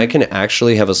like when I can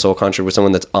actually have a soul contract with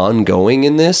someone that's ongoing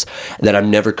in this, that I'm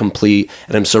never complete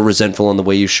and I'm so resentful on the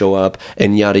way you show up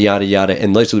and yada, yada, yada.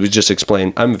 And literally we just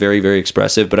explained, I'm very, very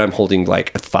expressive, but I'm holding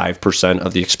like 5%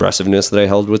 of the expressiveness that I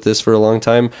held with this for a long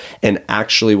time, and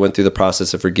actually went through the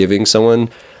process of forgiving someone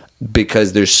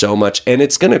because there's so much, and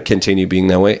it's going to continue being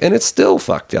that way. And it's still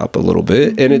fucked up a little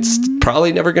bit, and it's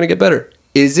probably never going to get better.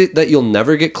 Is it that you'll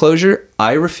never get closure?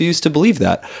 I refuse to believe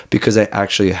that because I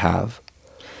actually have.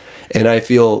 And I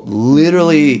feel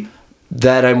literally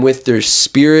that I'm with their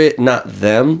spirit, not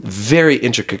them. Very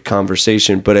intricate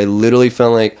conversation, but I literally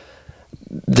felt like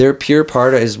their pure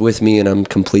part is with me and I'm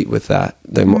complete with that.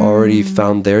 They've already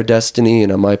found their destiny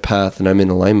and on my path and I'm in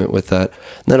alignment with that.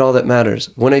 And that's all that matters.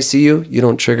 When I see you, you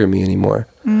don't trigger me anymore.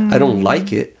 I don't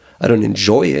like it. I don't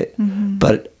enjoy it,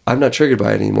 but I'm not triggered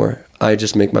by it anymore. I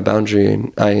just make my boundary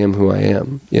and I am who I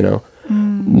am, you know?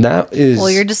 That is...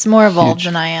 Well, you're just more evolved huge.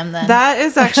 than I am then. That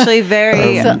is actually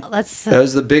very that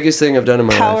was the biggest thing I've done in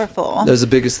my powerful. life. That was the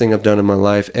biggest thing I've done in my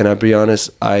life. And I'll be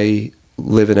honest, I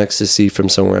live in ecstasy from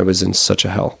somewhere I was in such a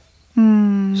hell. So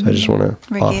I just want to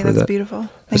Ricky, offer that's that. beautiful.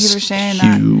 Thank you for sharing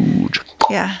Huge. that.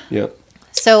 Yeah. Yeah.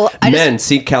 so Men,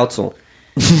 seek counsel.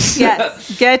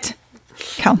 Yes. Get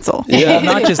counsel. Yeah,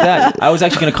 not just that. I was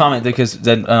actually going to comment because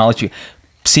then I'll let you.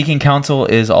 Seeking counsel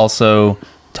is also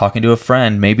talking to a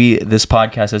friend. Maybe this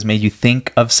podcast has made you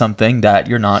think of something that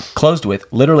you're not closed with.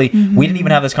 Literally, we didn't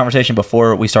even have this conversation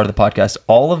before we started the podcast.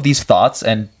 All of these thoughts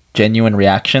and genuine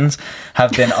reactions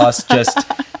have been us just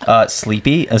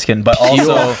sleepy, as kidding, but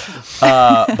also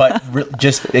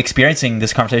just experiencing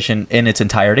this conversation in its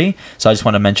entirety. So I just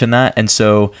want to mention that. And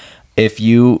so if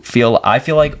you feel, I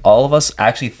feel like all of us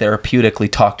actually therapeutically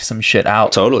talked some shit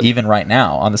out, Totally. even right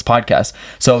now on this podcast.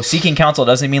 So seeking counsel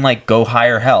doesn't mean like go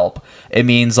hire help. It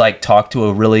means like talk to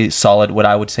a really solid, what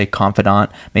I would say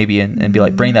confidant, maybe, and be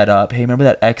like, bring that up. Hey, remember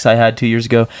that ex I had 2 years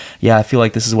ago? Yeah, I feel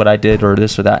like this is what I did, or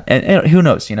this or that. And who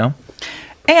knows, you know?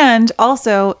 And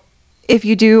also, if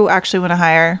you do actually want to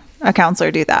hire a counselor,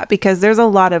 do that, because there's a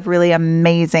lot of really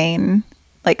amazing,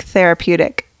 like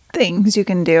therapeutic things you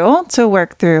can do to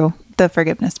work through the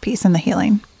forgiveness piece and the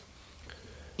healing.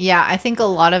 Yeah, I think a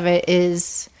lot of it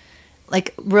is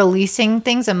like releasing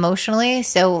things emotionally.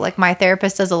 So like my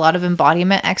therapist does a lot of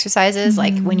embodiment exercises,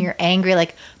 like when you're angry,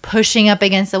 like pushing up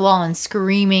against the wall and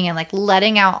screaming and like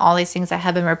letting out all these things that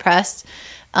have been repressed.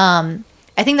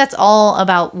 I think that's all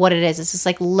about what it is. It's just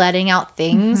like letting out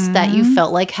things that you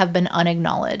felt like have been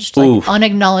unacknowledged, like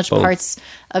unacknowledged parts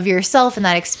of yourself in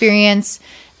that experience.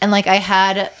 And like I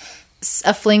had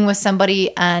a fling with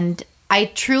somebody and I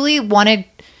truly wanted,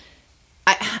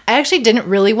 I actually didn't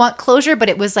really want closure, but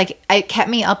it was like, it kept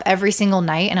me up every single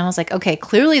night. And I was like, okay,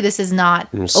 clearly this is not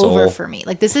over for me.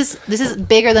 Like this is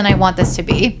bigger than I want this to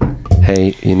be.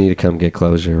 Hey, you need to come get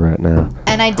closure right now.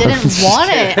 And I didn't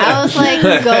want it. I was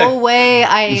like, go away.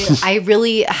 I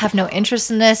really have no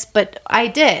interest in this, but I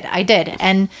did.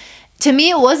 And to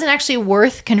me, it wasn't actually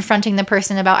worth confronting the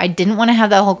person about. I didn't want to have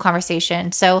that whole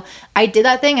conversation. So I did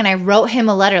that thing and I wrote him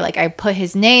a letter. Like I put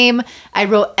his name, I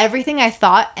wrote everything I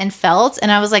thought and felt.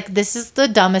 And I was like, this is the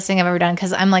dumbest thing I've ever done.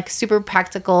 Cause I'm like super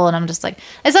practical and I'm just like,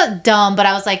 it's not dumb, but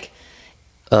I was like,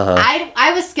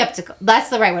 I was skeptical.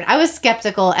 That's the right word. I was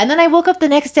skeptical. And then I woke up the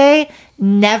next day,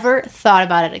 never thought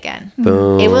about it again.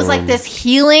 Boom. It was like this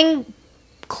healing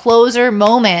closer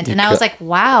moment. And I was like,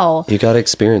 wow. You got to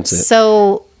experience it.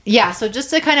 So yeah, so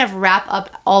just to kind of wrap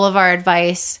up all of our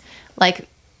advice, like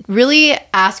really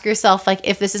ask yourself, like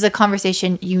if this is a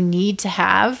conversation you need to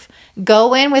have,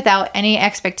 go in without any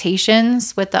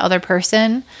expectations with the other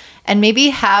person and maybe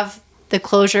have the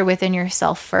closure within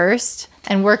yourself first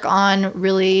and work on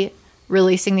really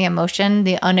releasing the emotion,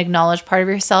 the unacknowledged part of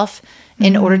yourself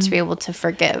in order to be able to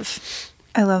forgive.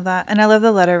 I love that. And I love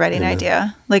the letter writing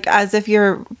idea. Like as if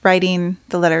you're writing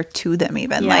the letter to them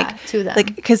even. Yeah, like to them.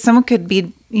 Like because someone could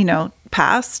be, you know,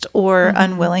 past or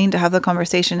unwilling to have the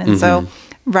conversation. And so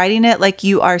writing it like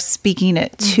you are speaking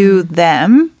it to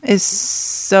them is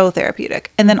so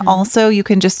therapeutic. And then also you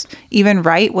can just even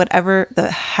write whatever the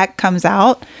heck comes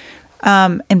out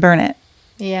and burn it.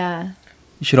 Yeah.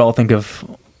 You should all think of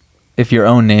if your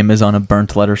own name is on a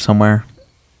burnt letter somewhere.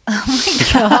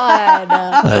 God.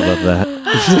 I love that.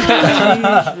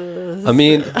 I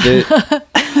mean,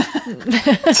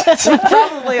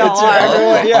 Probably all all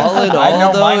in I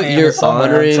know all, my though, name you're is somewhere.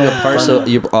 honoring So a part.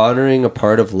 You're honoring a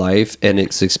part of life, and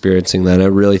it's experiencing that. I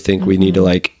really think we need to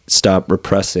like stop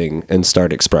repressing and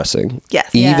start expressing.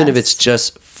 Yes. even if Yes. it's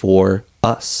just for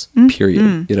us.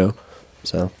 Period. You know.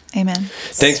 So Amen.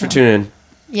 thanks for tuning in.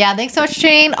 Yeah, thanks so much for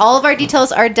tuning in. All of our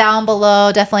details are down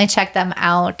below. Definitely check them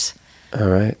out. All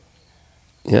right.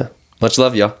 Yeah. Much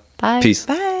love, y'all. Bye. Peace.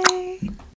 Bye.